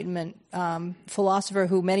Scottish Enlightenment philosopher,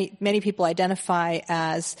 who many people identify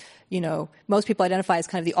as, most people identify as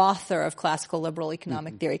kind of the author of classical liberal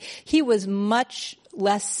economic theory. He was much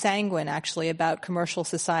less sanguine, actually, about commercial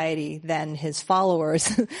society than his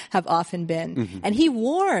followers have often been. And he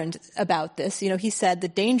warned about this. He said the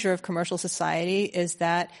danger of commercial society is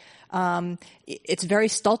that it's very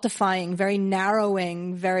stultifying, very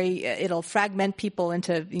narrowing, it'll fragment people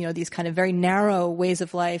into, these kind of very narrow ways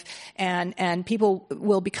of life, and people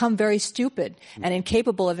will become very stupid and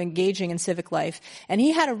incapable of engaging in civic life. And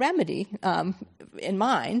he had a remedy, in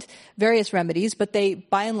mind, various remedies, but they,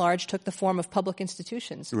 by and large, took the form of public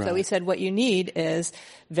institutions. Right. So he said what you need is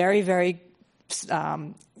very, very,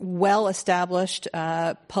 well-established,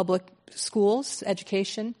 public schools,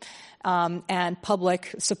 education, and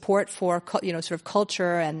public support for, sort of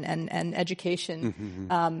culture and education.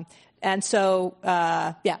 And so,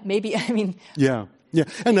 maybe, I mean. Yeah. Yeah,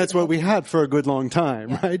 and that's what we had for a good long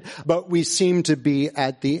time, right? But we seem to be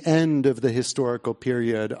at the end of the historical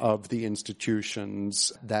period of the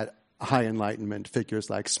institutions that high Enlightenment figures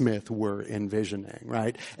like Smith were envisioning,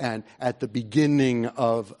 right? And at the beginning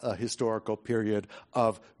of a historical period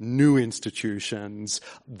of new institutions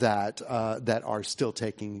that are still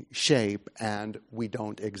taking shape, and we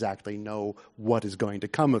don't exactly know what is going to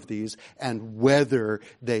come of these and whether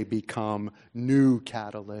they become new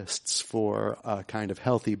catalysts for a kind of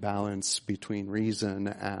healthy balance between reason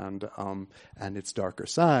and its darker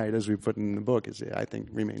side, as we put in the book, I think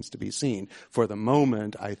remains to be seen. For the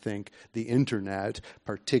moment, I think the internet,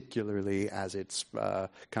 particularly as its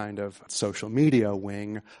kind of social media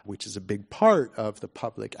wing, which is a big part of the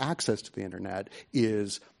public access to the internet,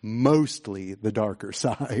 is mostly the darker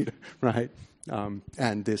side, right?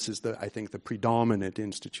 And this is I think the predominant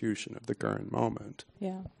institution of the current moment.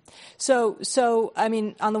 Yeah. So I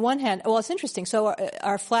mean, on the one hand, well, it's interesting. So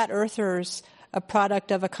are flat earthers a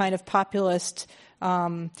product of a kind of populist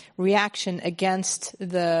reaction against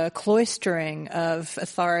the cloistering of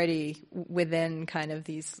authority within kind of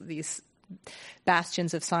these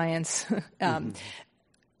bastions of science?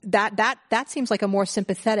 That seems like a more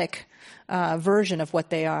sympathetic version of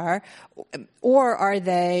what they are, or are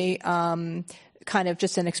they kind of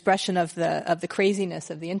just an expression of the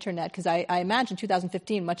craziness of the internet? Because I imagine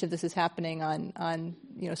 2015, much of this is happening on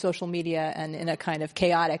social media and in a kind of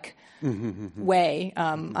chaotic way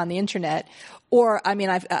on the internet. Or, I mean,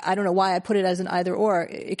 I don't know why I put it as an either or.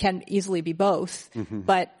 It can easily be both.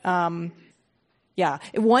 But yeah,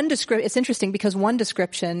 it's interesting because one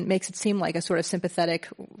description makes it seem like a sort of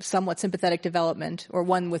somewhat sympathetic development, or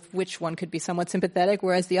one with which one could be somewhat sympathetic,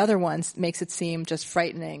 whereas the other one makes it seem just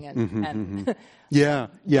frightening and sure.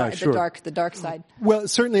 The dark side. Well,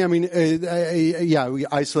 certainly, I mean, we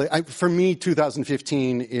isolate. For me,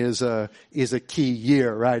 2015 is a key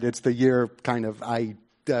year, right? It's the year kind of I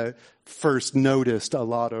first noticed a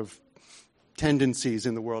lot of tendencies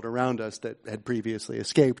in the world around us that had previously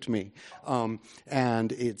escaped me.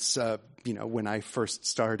 And it's, when I first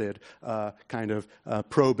started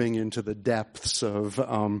probing into the depths of,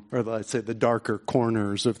 or let's say the darker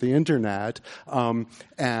corners of the internet,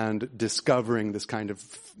 and discovering this kind of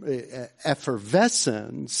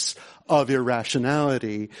effervescence of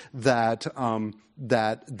irrationality that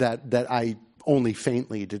I only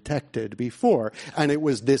faintly detected before. And it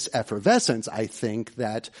was this effervescence, I think,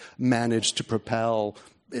 that managed to propel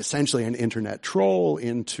essentially an internet troll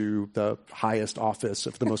into the highest office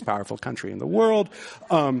of the most powerful country in the world.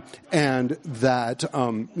 And that,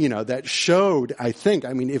 that showed, I think,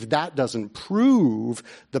 if that doesn't prove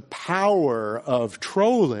the power of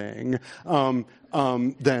trolling,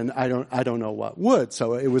 then I don't know what would.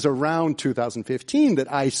 So it was around 2015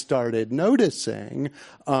 that I started noticing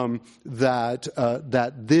that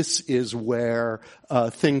this is where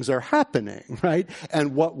things are happening, right?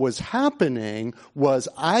 And what was happening was,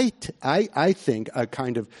 I think, a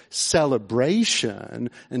kind of celebration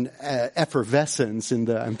and effervescence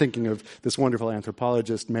I'm thinking of this wonderful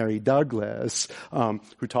anthropologist Mary Douglas,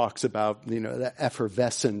 who talks about the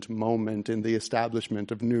effervescent moment in the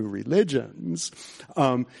establishment of new religions.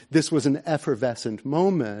 This was an effervescent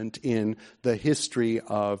moment in the history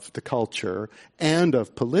of the culture and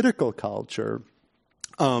of political culture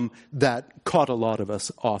that caught a lot of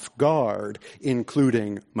us off guard,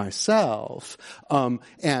 including myself,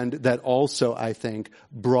 and that also, I think,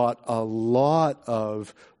 brought a lot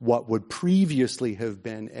of what would previously have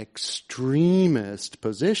been extremist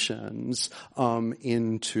positions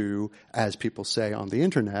into, as people say on the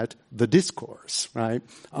internet, the discourse, right?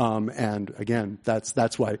 And again,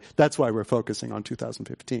 that's why we're focusing on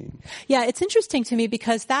 2015. Yeah, it's interesting to me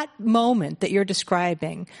because that moment that you're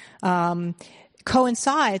describing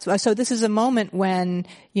coincides. So this is a moment when,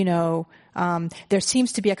 there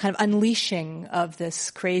seems to be a kind of unleashing of this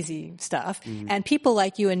crazy stuff. Mm-hmm. And people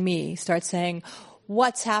like you and me start saying,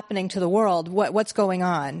 what's happening to the world? What's going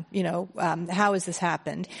on? How has this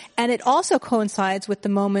happened? And it also coincides with the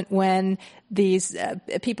moment when these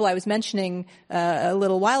people I was mentioning a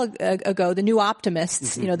little while ago, the new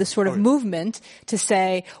optimists, mm-hmm. This sort of movement to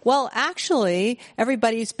say, well, actually,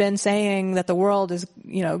 everybody's been saying that the world is,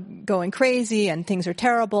 going crazy and things are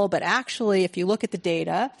terrible, but actually, if you look at the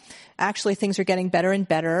data, actually things are getting better and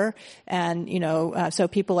better. And, so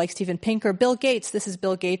people like Steven Pinker, Bill Gates, this is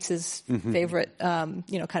Bill Gates's mm-hmm. favorite, kind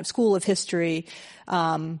of school of history.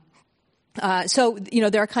 So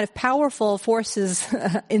there are kind of powerful forces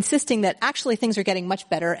insisting that actually things are getting much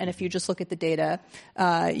better. And if you just look at the data,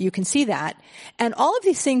 you can see that. And all of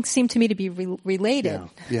these things seem to me to be related,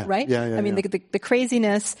 right? The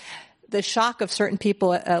craziness, the shock of certain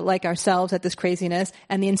people like ourselves at this craziness,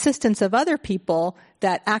 and the insistence of other people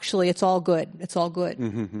that actually it's all good. It's all good.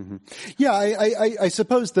 Mm-hmm, mm-hmm. Yeah, I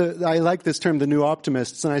suppose I like this term, the new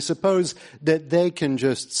optimists, and I suppose that they can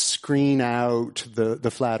just screen out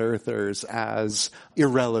the flat earthers as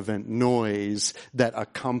irrelevant noise that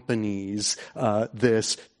accompanies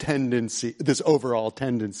this overall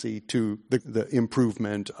tendency to the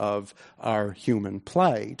improvement of our human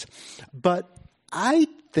plight. But I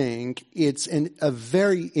think it's a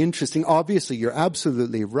very interesting, obviously you're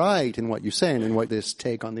absolutely right in what you say and in what this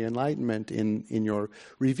take on the Enlightenment in your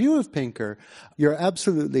review of Pinker. You're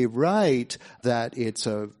absolutely right that it's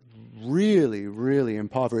a really, really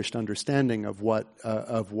impoverished understanding of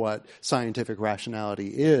what scientific rationality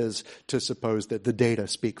is to suppose that the data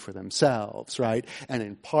speak for themselves, right? And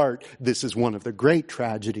in part, this is one of the great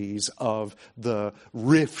tragedies of the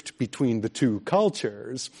rift between the two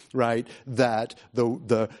cultures, right? That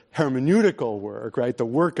the hermeneutical work, right? The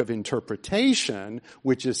work of interpretation,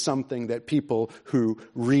 which is something that people who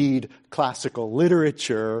read classical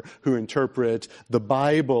literature, who interpret the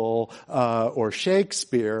Bible or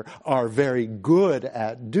Shakespeare, are very good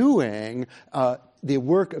at doing. The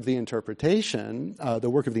work of the interpretation, the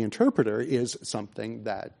work of the interpreter, is something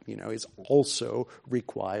that is also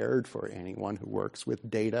required for anyone who works with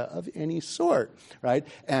data of any sort, right?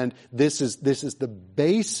 And this is the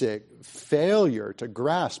basic failure to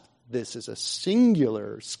grasp. This is a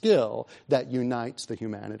singular skill that unites the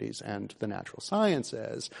humanities and the natural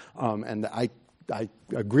sciences, and I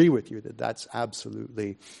agree with you that that's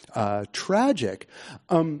absolutely tragic.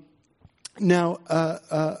 Now,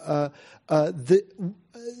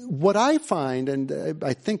 what I find, and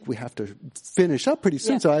I think we have to finish up pretty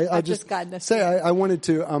soon, so I just say I wanted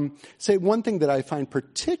to say one thing that I find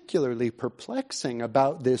particularly perplexing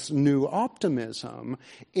about this new optimism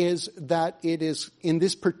is that it is, in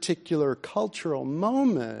this particular cultural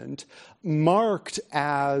moment, marked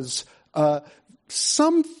as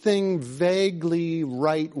something vaguely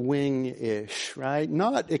right-wing-ish, right?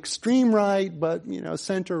 Not extreme right, but,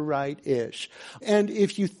 center-right-ish. And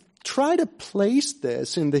if you try to place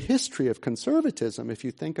this in the history of conservatism, if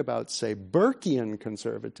you think about, say, Burkean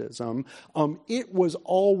conservatism, it was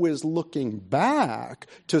always looking back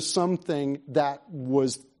to something that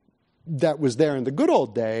was that was there in the good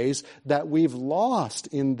old days that we've lost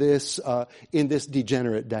in this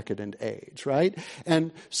degenerate, decadent age, right?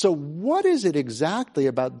 And so what is it exactly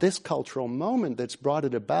about this cultural moment that's brought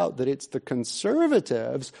it about that it's the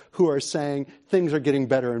conservatives who are saying things are getting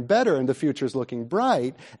better and better and the future is looking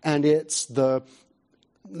bright, and it's the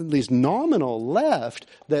at least nominal left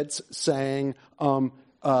that's saying,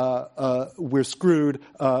 we're screwed,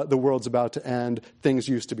 the world's about to end, things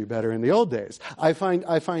used to be better in the old days. I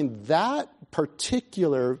find that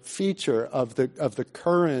particular feature of the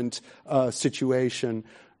current situation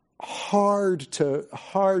hard to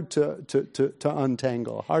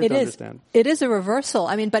untangle, hard to understand. It is a reversal.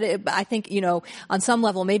 I mean, but I think, on some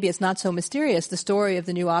level, maybe it's not so mysterious. The story of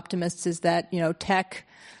the new optimists is that, tech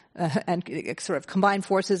and sort of combined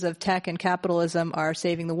forces of tech and capitalism are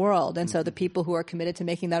saving the world. And so the people who are committed to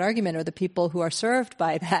making that argument are the people who are served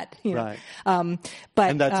by that. Right. And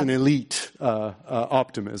that's an elite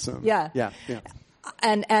optimism. Yeah. Yeah.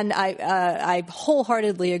 And I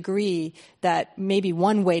wholeheartedly agree that maybe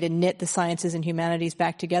one way to knit the sciences and humanities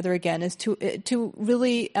back together again is to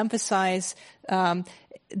really emphasize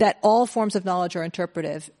that all forms of knowledge are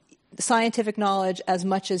interpretive. Scientific knowledge as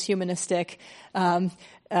much as humanistic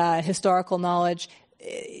historical knowledge.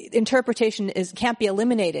 Interpretation can't be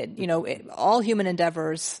eliminated. All human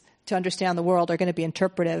endeavors to understand the world are going to be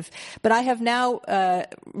interpretive. But I have now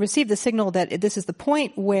received the signal that this is the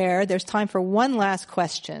point where there's time for one last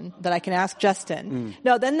question that I can ask Justin.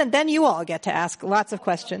 No, then you all get to ask lots of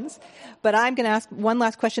questions. But I'm going to ask one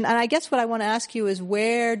last question. And I guess what I want to ask you is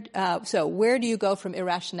where do you go from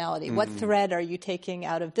irrationality? What thread are you taking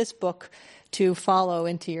out of this book to follow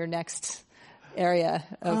into your next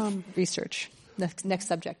the research, next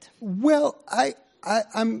subject? Well,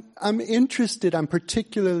 I'm interested. I'm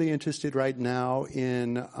particularly interested right now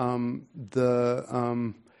in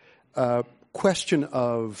the question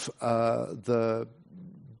of the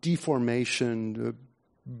deformation, the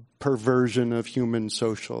perversion of human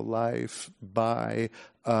social life by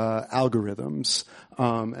algorithms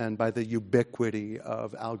and by the ubiquity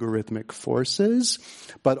of algorithmic forces,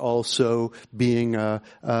 but also being a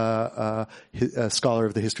scholar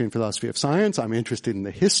of the history and philosophy of science, I'm interested in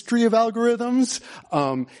the history of algorithms,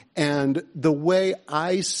 and the way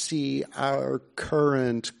I see our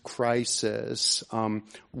current crisis,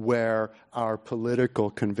 where our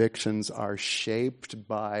political convictions are shaped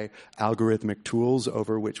by algorithmic tools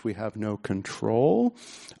over which we have no control.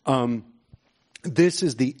 This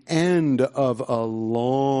is the end of a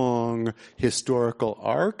long historical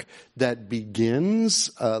arc that begins,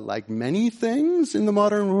 like many things in the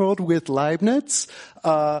modern world, with Leibniz,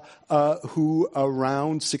 who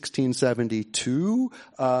around 1672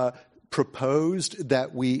 proposed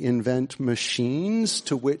that we invent machines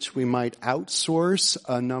to which we might outsource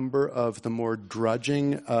a number of the more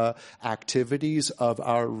drudging activities of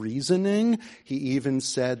our reasoning. He even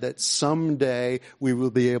said that someday we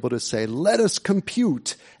will be able to say, let us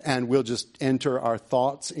compute, and we'll just enter our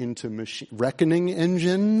thoughts into reckoning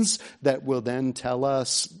engines that will then tell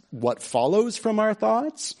us what follows from our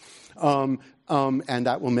thoughts. And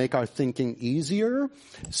that will make our thinking easier.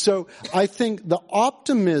 So I think the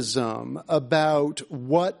optimism about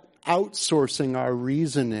what outsourcing our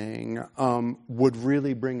reasoning would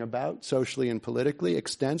really bring about socially and politically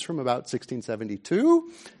extends from about 1672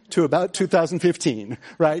 to about 2015,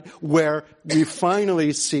 right? Where we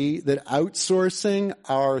finally see that outsourcing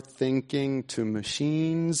our thinking to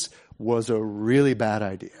machines was a really bad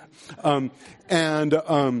idea.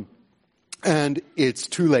 And it's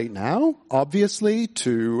too late now, obviously,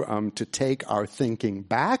 to take our thinking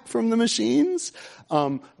back from the machines.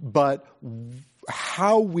 But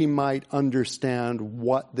how we might understand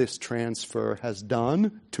what this transfer has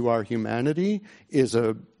done to our humanity is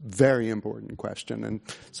a very important question. And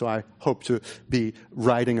so I hope to be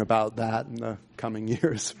writing about that in the coming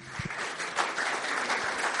years.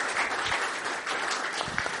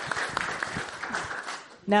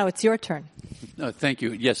 Now it's your turn. Thank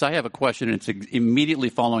you. Yes, I have a question. It's immediately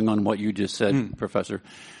following on what you just said, Professor.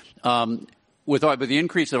 With the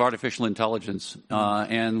increase of artificial intelligence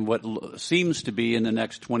and what seems to be in the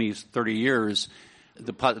next 20, 30 years,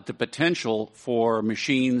 the potential for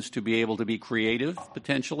machines to be able to be creative,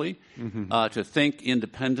 potentially, to think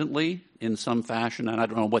independently in some fashion, and I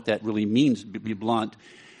don't know what that really means, to be blunt.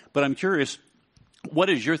 But I'm curious,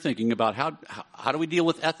 what is your thinking about how do we deal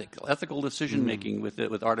with ethical decision making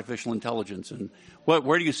with artificial intelligence, and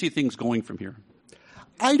where do you see things going from here?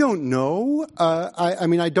 I don't know. I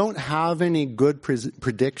mean, I don't have any good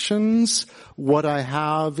predictions. What I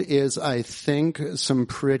have is, I think, some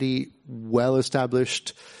pretty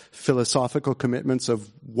well-established philosophical commitments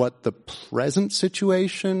of what the present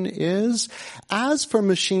situation is. As for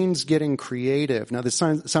machines getting creative, now this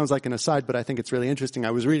sounds like an aside, but I think it's really interesting.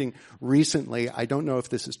 I was reading recently, I don't know if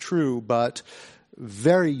this is true, but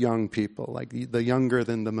very young people, like the younger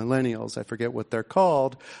than the millennials, I forget what they're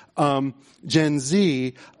called, Gen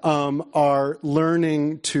Z, are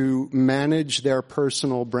learning to manage their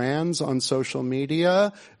personal brands on social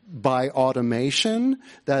media by automation.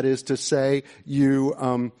 That is to say, you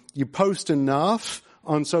post enough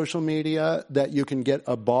on social media that you can get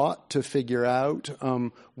a bot to figure out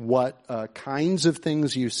what kinds of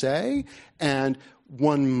things you say, and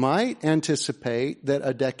one might anticipate that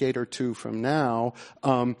a decade or two from now,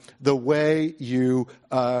 the way you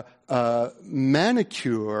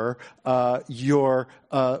manicure your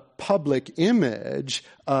public image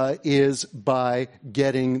is by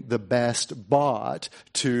getting the best bot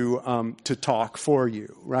to talk for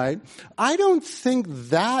you, right? I don't think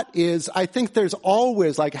that is. I think there's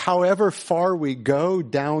always, like, however far we go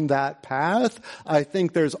down that path, I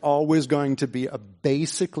think there's always going to be a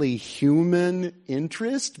basically human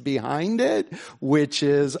interest behind it, which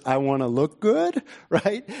is I want to look good,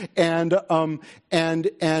 right? And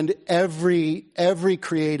every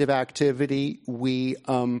creative activity we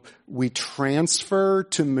transfer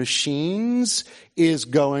to machines is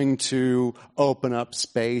going to open up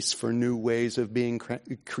space for new ways of being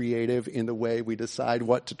creative in the way we decide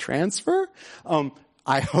what to transfer.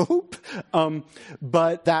 I hope.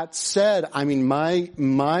 But that said, I mean,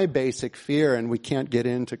 my basic fear, and we can't get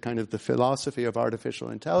into kind of the philosophy of artificial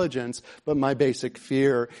intelligence, but my basic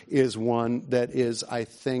fear is one that is, I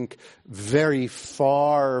think, very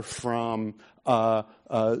far from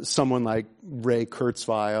someone like Ray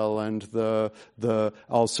Kurzweil and the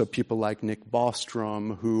also people like Nick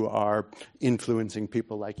Bostrom, who are influencing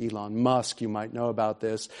people like Elon Musk. You might know about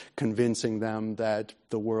this, convincing them that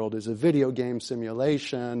the world is a video game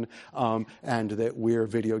simulation, and that we're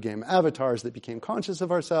video game avatars that became conscious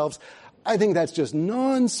of ourselves. I think that's just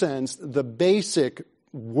nonsense. The basic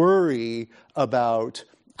worry about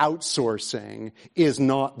outsourcing is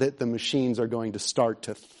not that the machines are going to start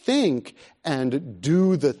to think and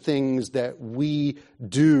do the things that we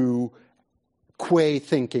do qua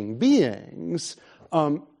thinking beings.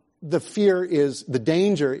 The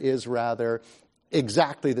danger is rather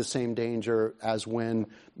exactly the same danger as when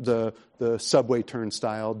the subway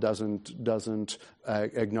turnstile doesn't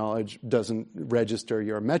register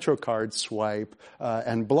your MetroCard swipe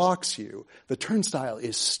and blocks you. The turnstile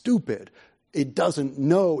is stupid. It doesn't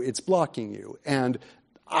know it's blocking you. And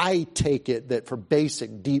I take it that for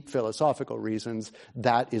basic, deep philosophical reasons,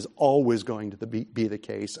 that is always going to be the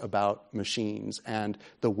case about machines and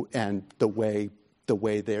the way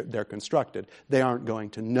they're constructed. They aren't going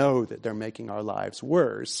to know that they're making our lives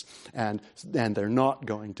worse, and they're not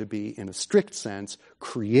going to be, in a strict sense,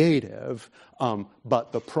 creative.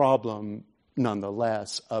 But the problem,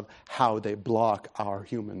 nonetheless, of how they block our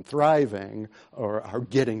human thriving or our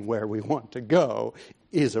getting where we want to go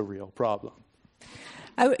is a real problem.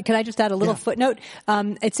 Can I just add a little footnote?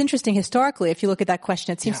 It's interesting historically, if you look at that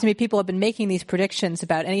question, it seems to me people have been making these predictions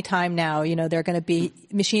about any time now, there are going to be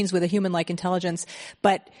machines with a human-like intelligence,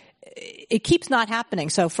 but it keeps not happening.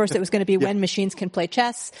 So first it was going to be when machines can play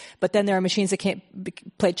chess, but then there are machines that can't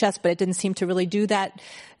play chess, but it didn't seem to really do that.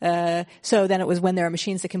 So then it was when there are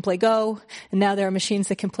machines that can play Go, and now there are machines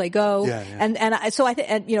that can play Go. So I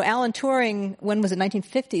think, Alan Turing, when was it,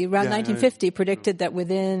 1950? Around 1950, predicted that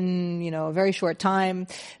within, a very short time,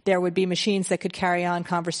 there would be machines that could carry on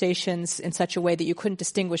conversations in such a way that you couldn't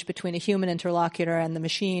distinguish between a human interlocutor and the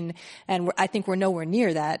machine. And I think we're nowhere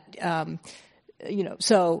near that.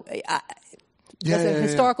 There's a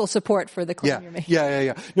historical support for the claim you're making.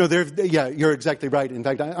 No, you're exactly right. In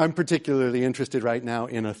fact, I'm particularly interested right now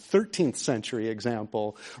in a 13th century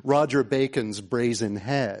example, Roger Bacon's brazen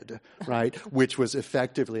head, right, which was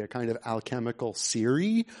effectively a kind of alchemical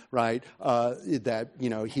Siri, right, that,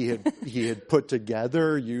 he had put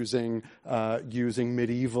together using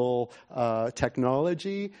medieval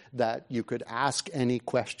technology that you could ask any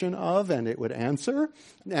question of and it would answer.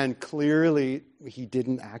 And clearly he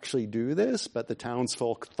didn't actually do this, but the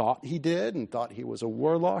townsfolk thought he did and thought he was a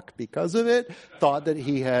warlock because of it, thought that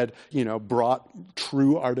he had, brought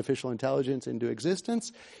true artificial intelligence into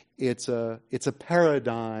existence. It's a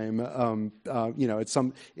paradigm, it's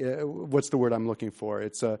what's the word I'm looking for?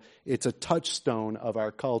 It's a touchstone of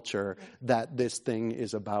our culture that this thing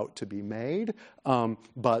is about to be made.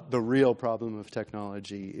 But the real problem of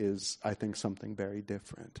technology is, I think, something very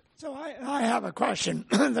different. So I have a question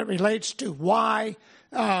that relates to why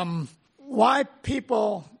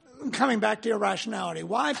people coming back to irrationality,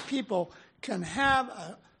 why people can have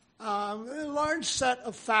a large set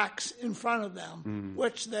of facts in front of them,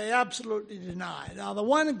 which they absolutely deny. Now, the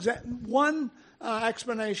one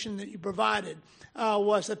explanation that you provided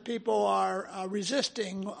was that people are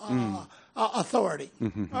resisting authority.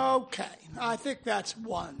 Okay, I think that's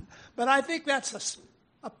one. But I think that's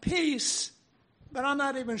a piece, but I'm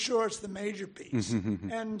not even sure it's the major piece.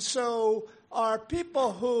 And so are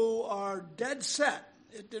people who are dead set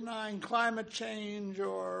at denying climate change,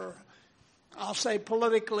 or I'll say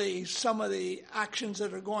politically some of the actions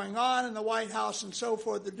that are going on in the White House and so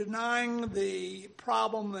forth, they're denying the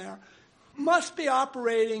problem there, must be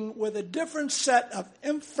operating with a different set of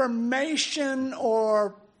information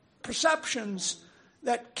or perceptions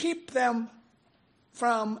that keep them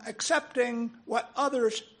from accepting what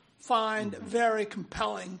others find very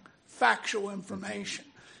compelling factual information.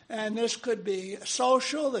 And this could be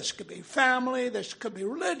social, this could be family, this could be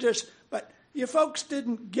religious, but you folks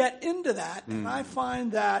didn't get into that, and I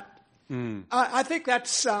find that, I think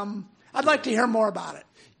that's, I'd like to hear more about it.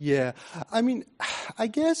 Yeah. I mean, I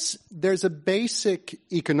guess there's a basic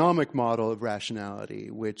economic model of rationality,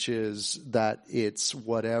 which is that it's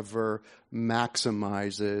whatever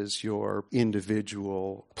maximizes your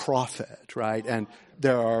individual profit, right? And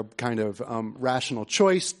there are kind of rational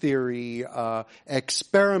choice theory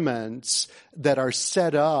experiments that are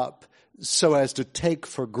set up so as to take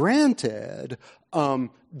for granted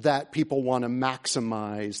that people want to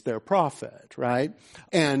maximize their profit, right?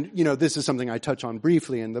 And, this is something I touch on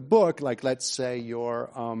briefly in the book. Like, let's say you're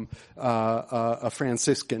a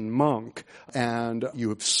Franciscan monk and you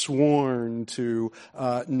have sworn to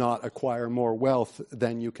not acquire more wealth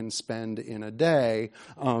than you can spend in a day,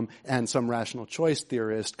 and some rational choice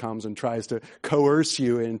theorist comes and tries to coerce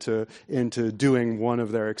you into doing one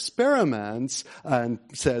of their experiments and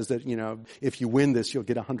says that, if you win this, you'll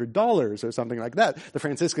get $100 or something like that. The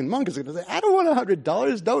Franciscan monk is going to say, I don't want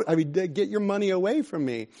 $100. Get your money away from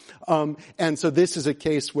me. And so this is a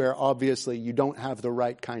case where obviously you don't have the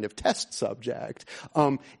right kind of test subject.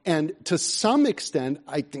 And to some extent,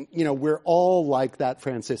 I think, we're all like that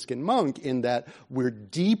Franciscan monk in that we're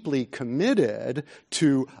deeply committed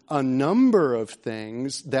to a number of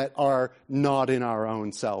things that are not in our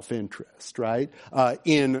own self-interest, right?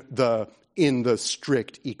 In the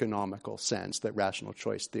strict economical sense that rational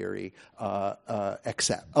choice theory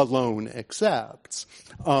alone accepts.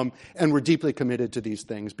 And we're deeply committed to these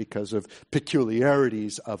things because of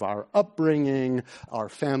peculiarities of our upbringing, our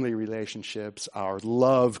family relationships, our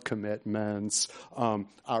love commitments,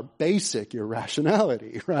 our basic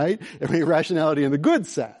irrationality, right? Irrationality in the good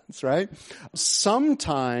sense, right?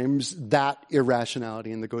 Sometimes that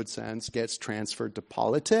irrationality in the good sense gets transferred to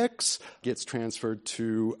politics, gets transferred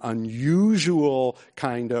to unusual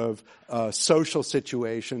kind of social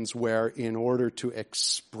situations where in order to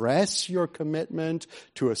express your commitment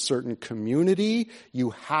to a certain community,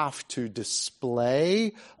 you have to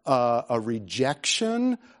display a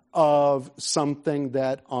rejection of something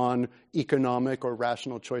that on economic or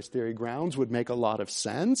rational choice theory grounds would make a lot of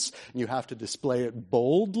sense. And you have to display it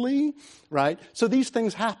boldly, right? So these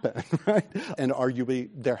things happen, right? And arguably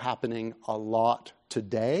they're happening a lot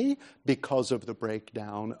today because of the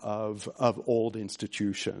breakdown of old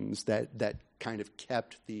institutions that kind of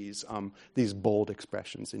kept these bold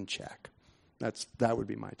expressions in check. That would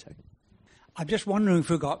be my take. I'm just wondering if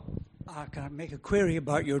can I make a query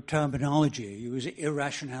about your terminology? You use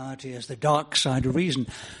irrationality as the dark side of reason.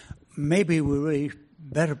 Maybe we're really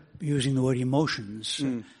better using the word emotions.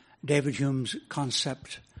 David Hume's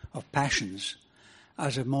concept of passions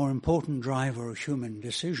as a more important driver of human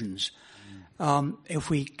decisions. If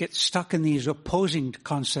we get stuck in these opposing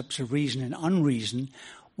concepts of reason and unreason,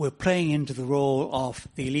 we're playing into the role of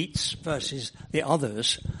the elites versus the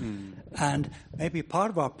others. And maybe part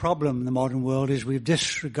of our problem in the modern world is we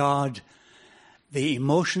disregard the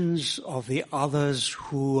emotions of the others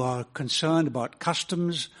who are concerned about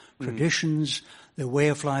customs, traditions, the way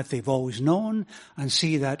of life they've always known, and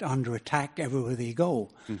see that under attack everywhere they go.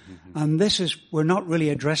 And we're not really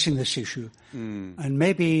addressing this issue. And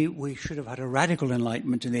maybe we should have had a radical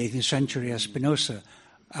enlightenment in the 18th century as Spinoza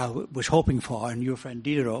was hoping for, and your friend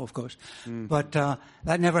Diderot, of course. But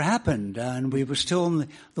that never happened, and we were still in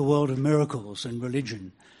the world of miracles and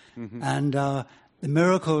religion. And the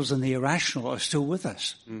miracles and the irrational are still with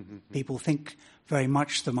us. People think very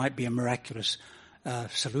much there might be a miraculous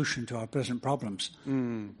solution to our present problems.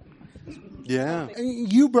 Yeah.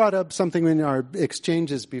 You brought up something in our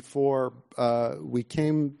exchanges before we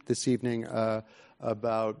came this evening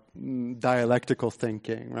dialectical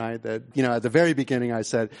thinking, right? That, at the very beginning I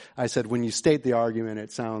said when you state the argument,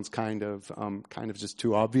 it sounds kind of just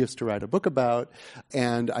too obvious to write a book about.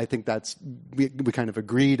 And I think we kind of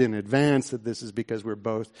agreed in advance that this is because we're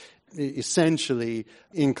both essentially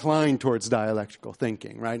inclined towards dialectical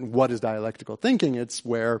thinking, right? And what is dialectical thinking? It's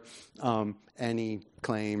where any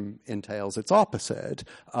claim entails its opposite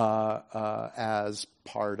as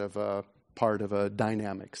part of a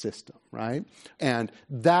dynamic system, right? And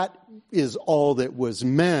that is all that was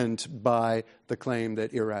meant by the claim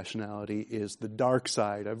that irrationality is the dark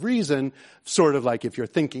side of reason, sort of like if you're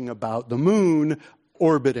thinking about the moon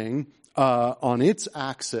orbiting on its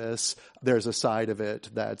axis, there's a side of it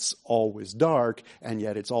that's always dark, and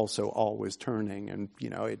yet it's also always turning, and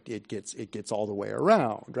it gets all the way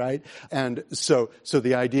around, right? And so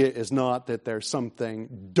the idea is not that there's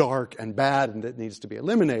something dark and bad and that needs to be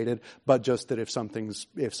eliminated, but just that if something's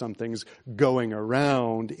going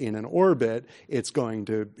around in an orbit, it's going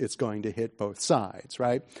to hit both sides,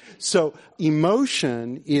 right? So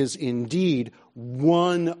emotion is indeed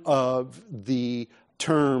one of the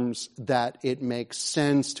terms that it makes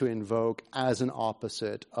sense to invoke as an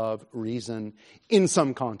opposite of reason in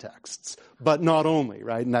some contexts, but not only,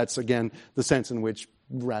 right? And that's, again, the sense in which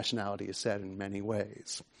rationality is said in many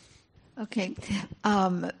ways. Okay.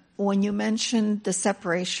 When you mentioned the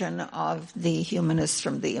separation of the humanists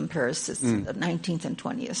from the empiricists in the 19th and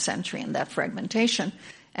 20th century and that fragmentation,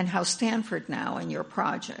 and how Stanford now in your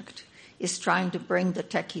project is trying to bring the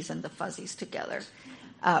techies and the fuzzies together.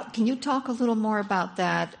 Can you talk a little more about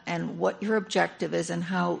that and what your objective is and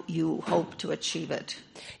how you hope to achieve it?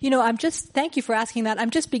 Thank you for asking that.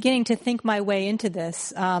 I'm just beginning to think my way into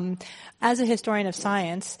this. As a historian of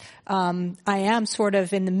science, I am sort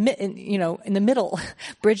of in the middle,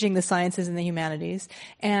 bridging the sciences and the humanities.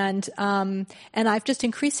 And I've just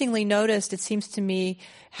increasingly noticed, it seems to me,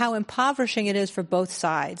 how impoverishing it is for both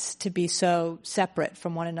sides to be so separate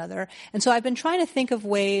from one another. And so I've been trying to think of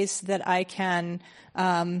ways that I can,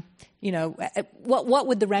 what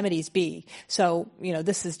would the remedies be? So,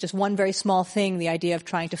 this is just one very small thing, the idea of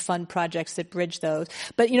trying to fund projects that bridge those.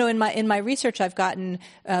 But, in my research I've gotten,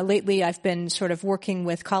 lately I've been sort of working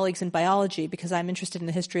with colleagues in biology because I'm interested in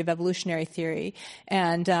the history of evolutionary theory.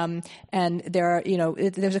 And there are,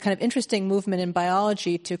 there's a kind of interesting movement in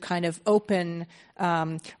biology to kind of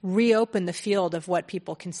reopen the field of what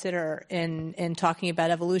people consider in talking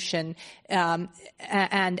about evolution, and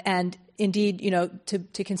indeed,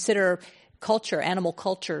 to consider culture, animal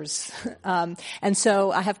cultures. And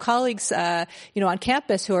so I have colleagues, on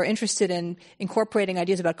campus who are interested in incorporating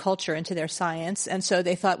ideas about culture into their science. And so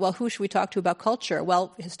they thought, well, who should we talk to about culture?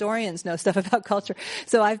 Well, historians know stuff about culture.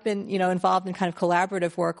 So I've been, involved in kind of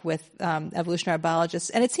collaborative work with evolutionary biologists.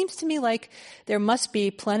 And it seems to me like there must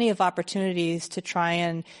be plenty of opportunities to try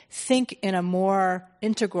and think in a more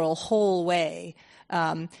integral, whole way.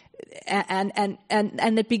 And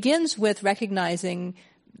it begins with recognizing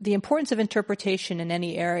the importance of interpretation in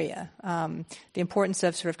any area, the importance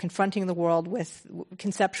of sort of confronting the world with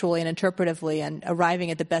conceptually and interpretively and arriving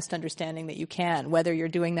at the best understanding that you can, whether you're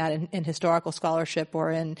doing that in historical scholarship or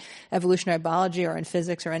in evolutionary biology or in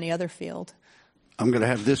physics or any other field. I'm going to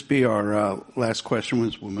have this be our last question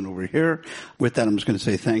with this woman over here. With that, I'm just going to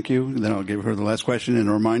say thank you, and then I'll give her the last question, and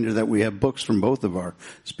a reminder that we have books from both of our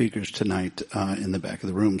speakers tonight in the back of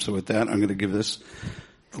the room. So with that, I'm going to give this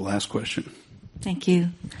the last question. Thank you.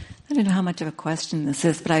 I don't know how much of a question this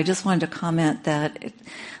is, but I just wanted to comment that it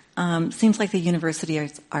seems like the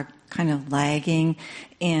universities are kind of lagging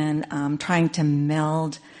in trying to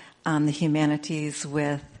meld the humanities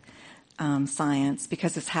with science,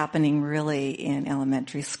 because it's happening really in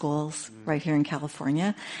elementary schools right here in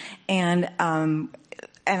California. And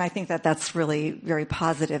I think that that's really very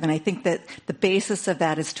positive. And I think that the basis of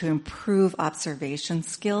that is to improve observation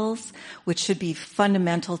skills, which should be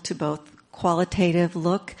fundamental to both qualitative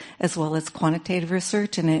look as well as quantitative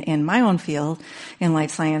research. And in my own field, in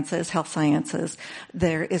life sciences, health sciences,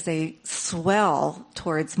 there is a swell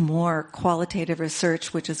towards more qualitative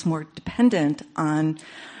research, which is more dependent on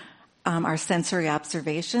our sensory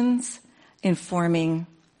observations informing,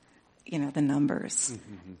 the numbers.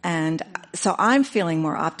 Mm-hmm. And so I'm feeling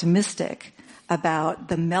more optimistic about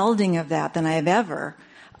the melding of that than I have ever.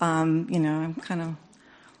 I'm kind of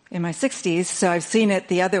in my 60s, so I've seen it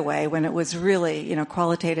the other way when it was really,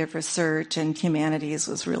 qualitative research and humanities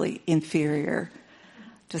was really inferior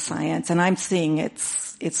to science. And I'm seeing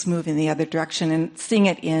it's moving the other direction, and seeing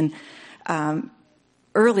it in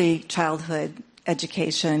early childhood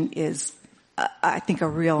education is, I think, a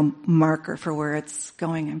real marker for where it's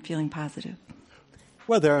going. I'm feeling positive.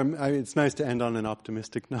 Well, it's nice to end on an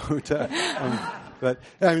optimistic note, but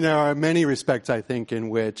there are many respects, I think, in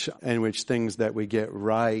which things that we get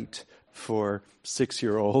right for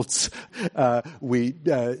 6-year-olds, we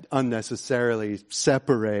unnecessarily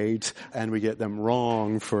separate, and we get them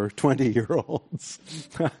wrong for 20-year-olds.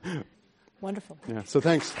 Wonderful. Yeah. So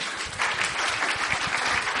thanks.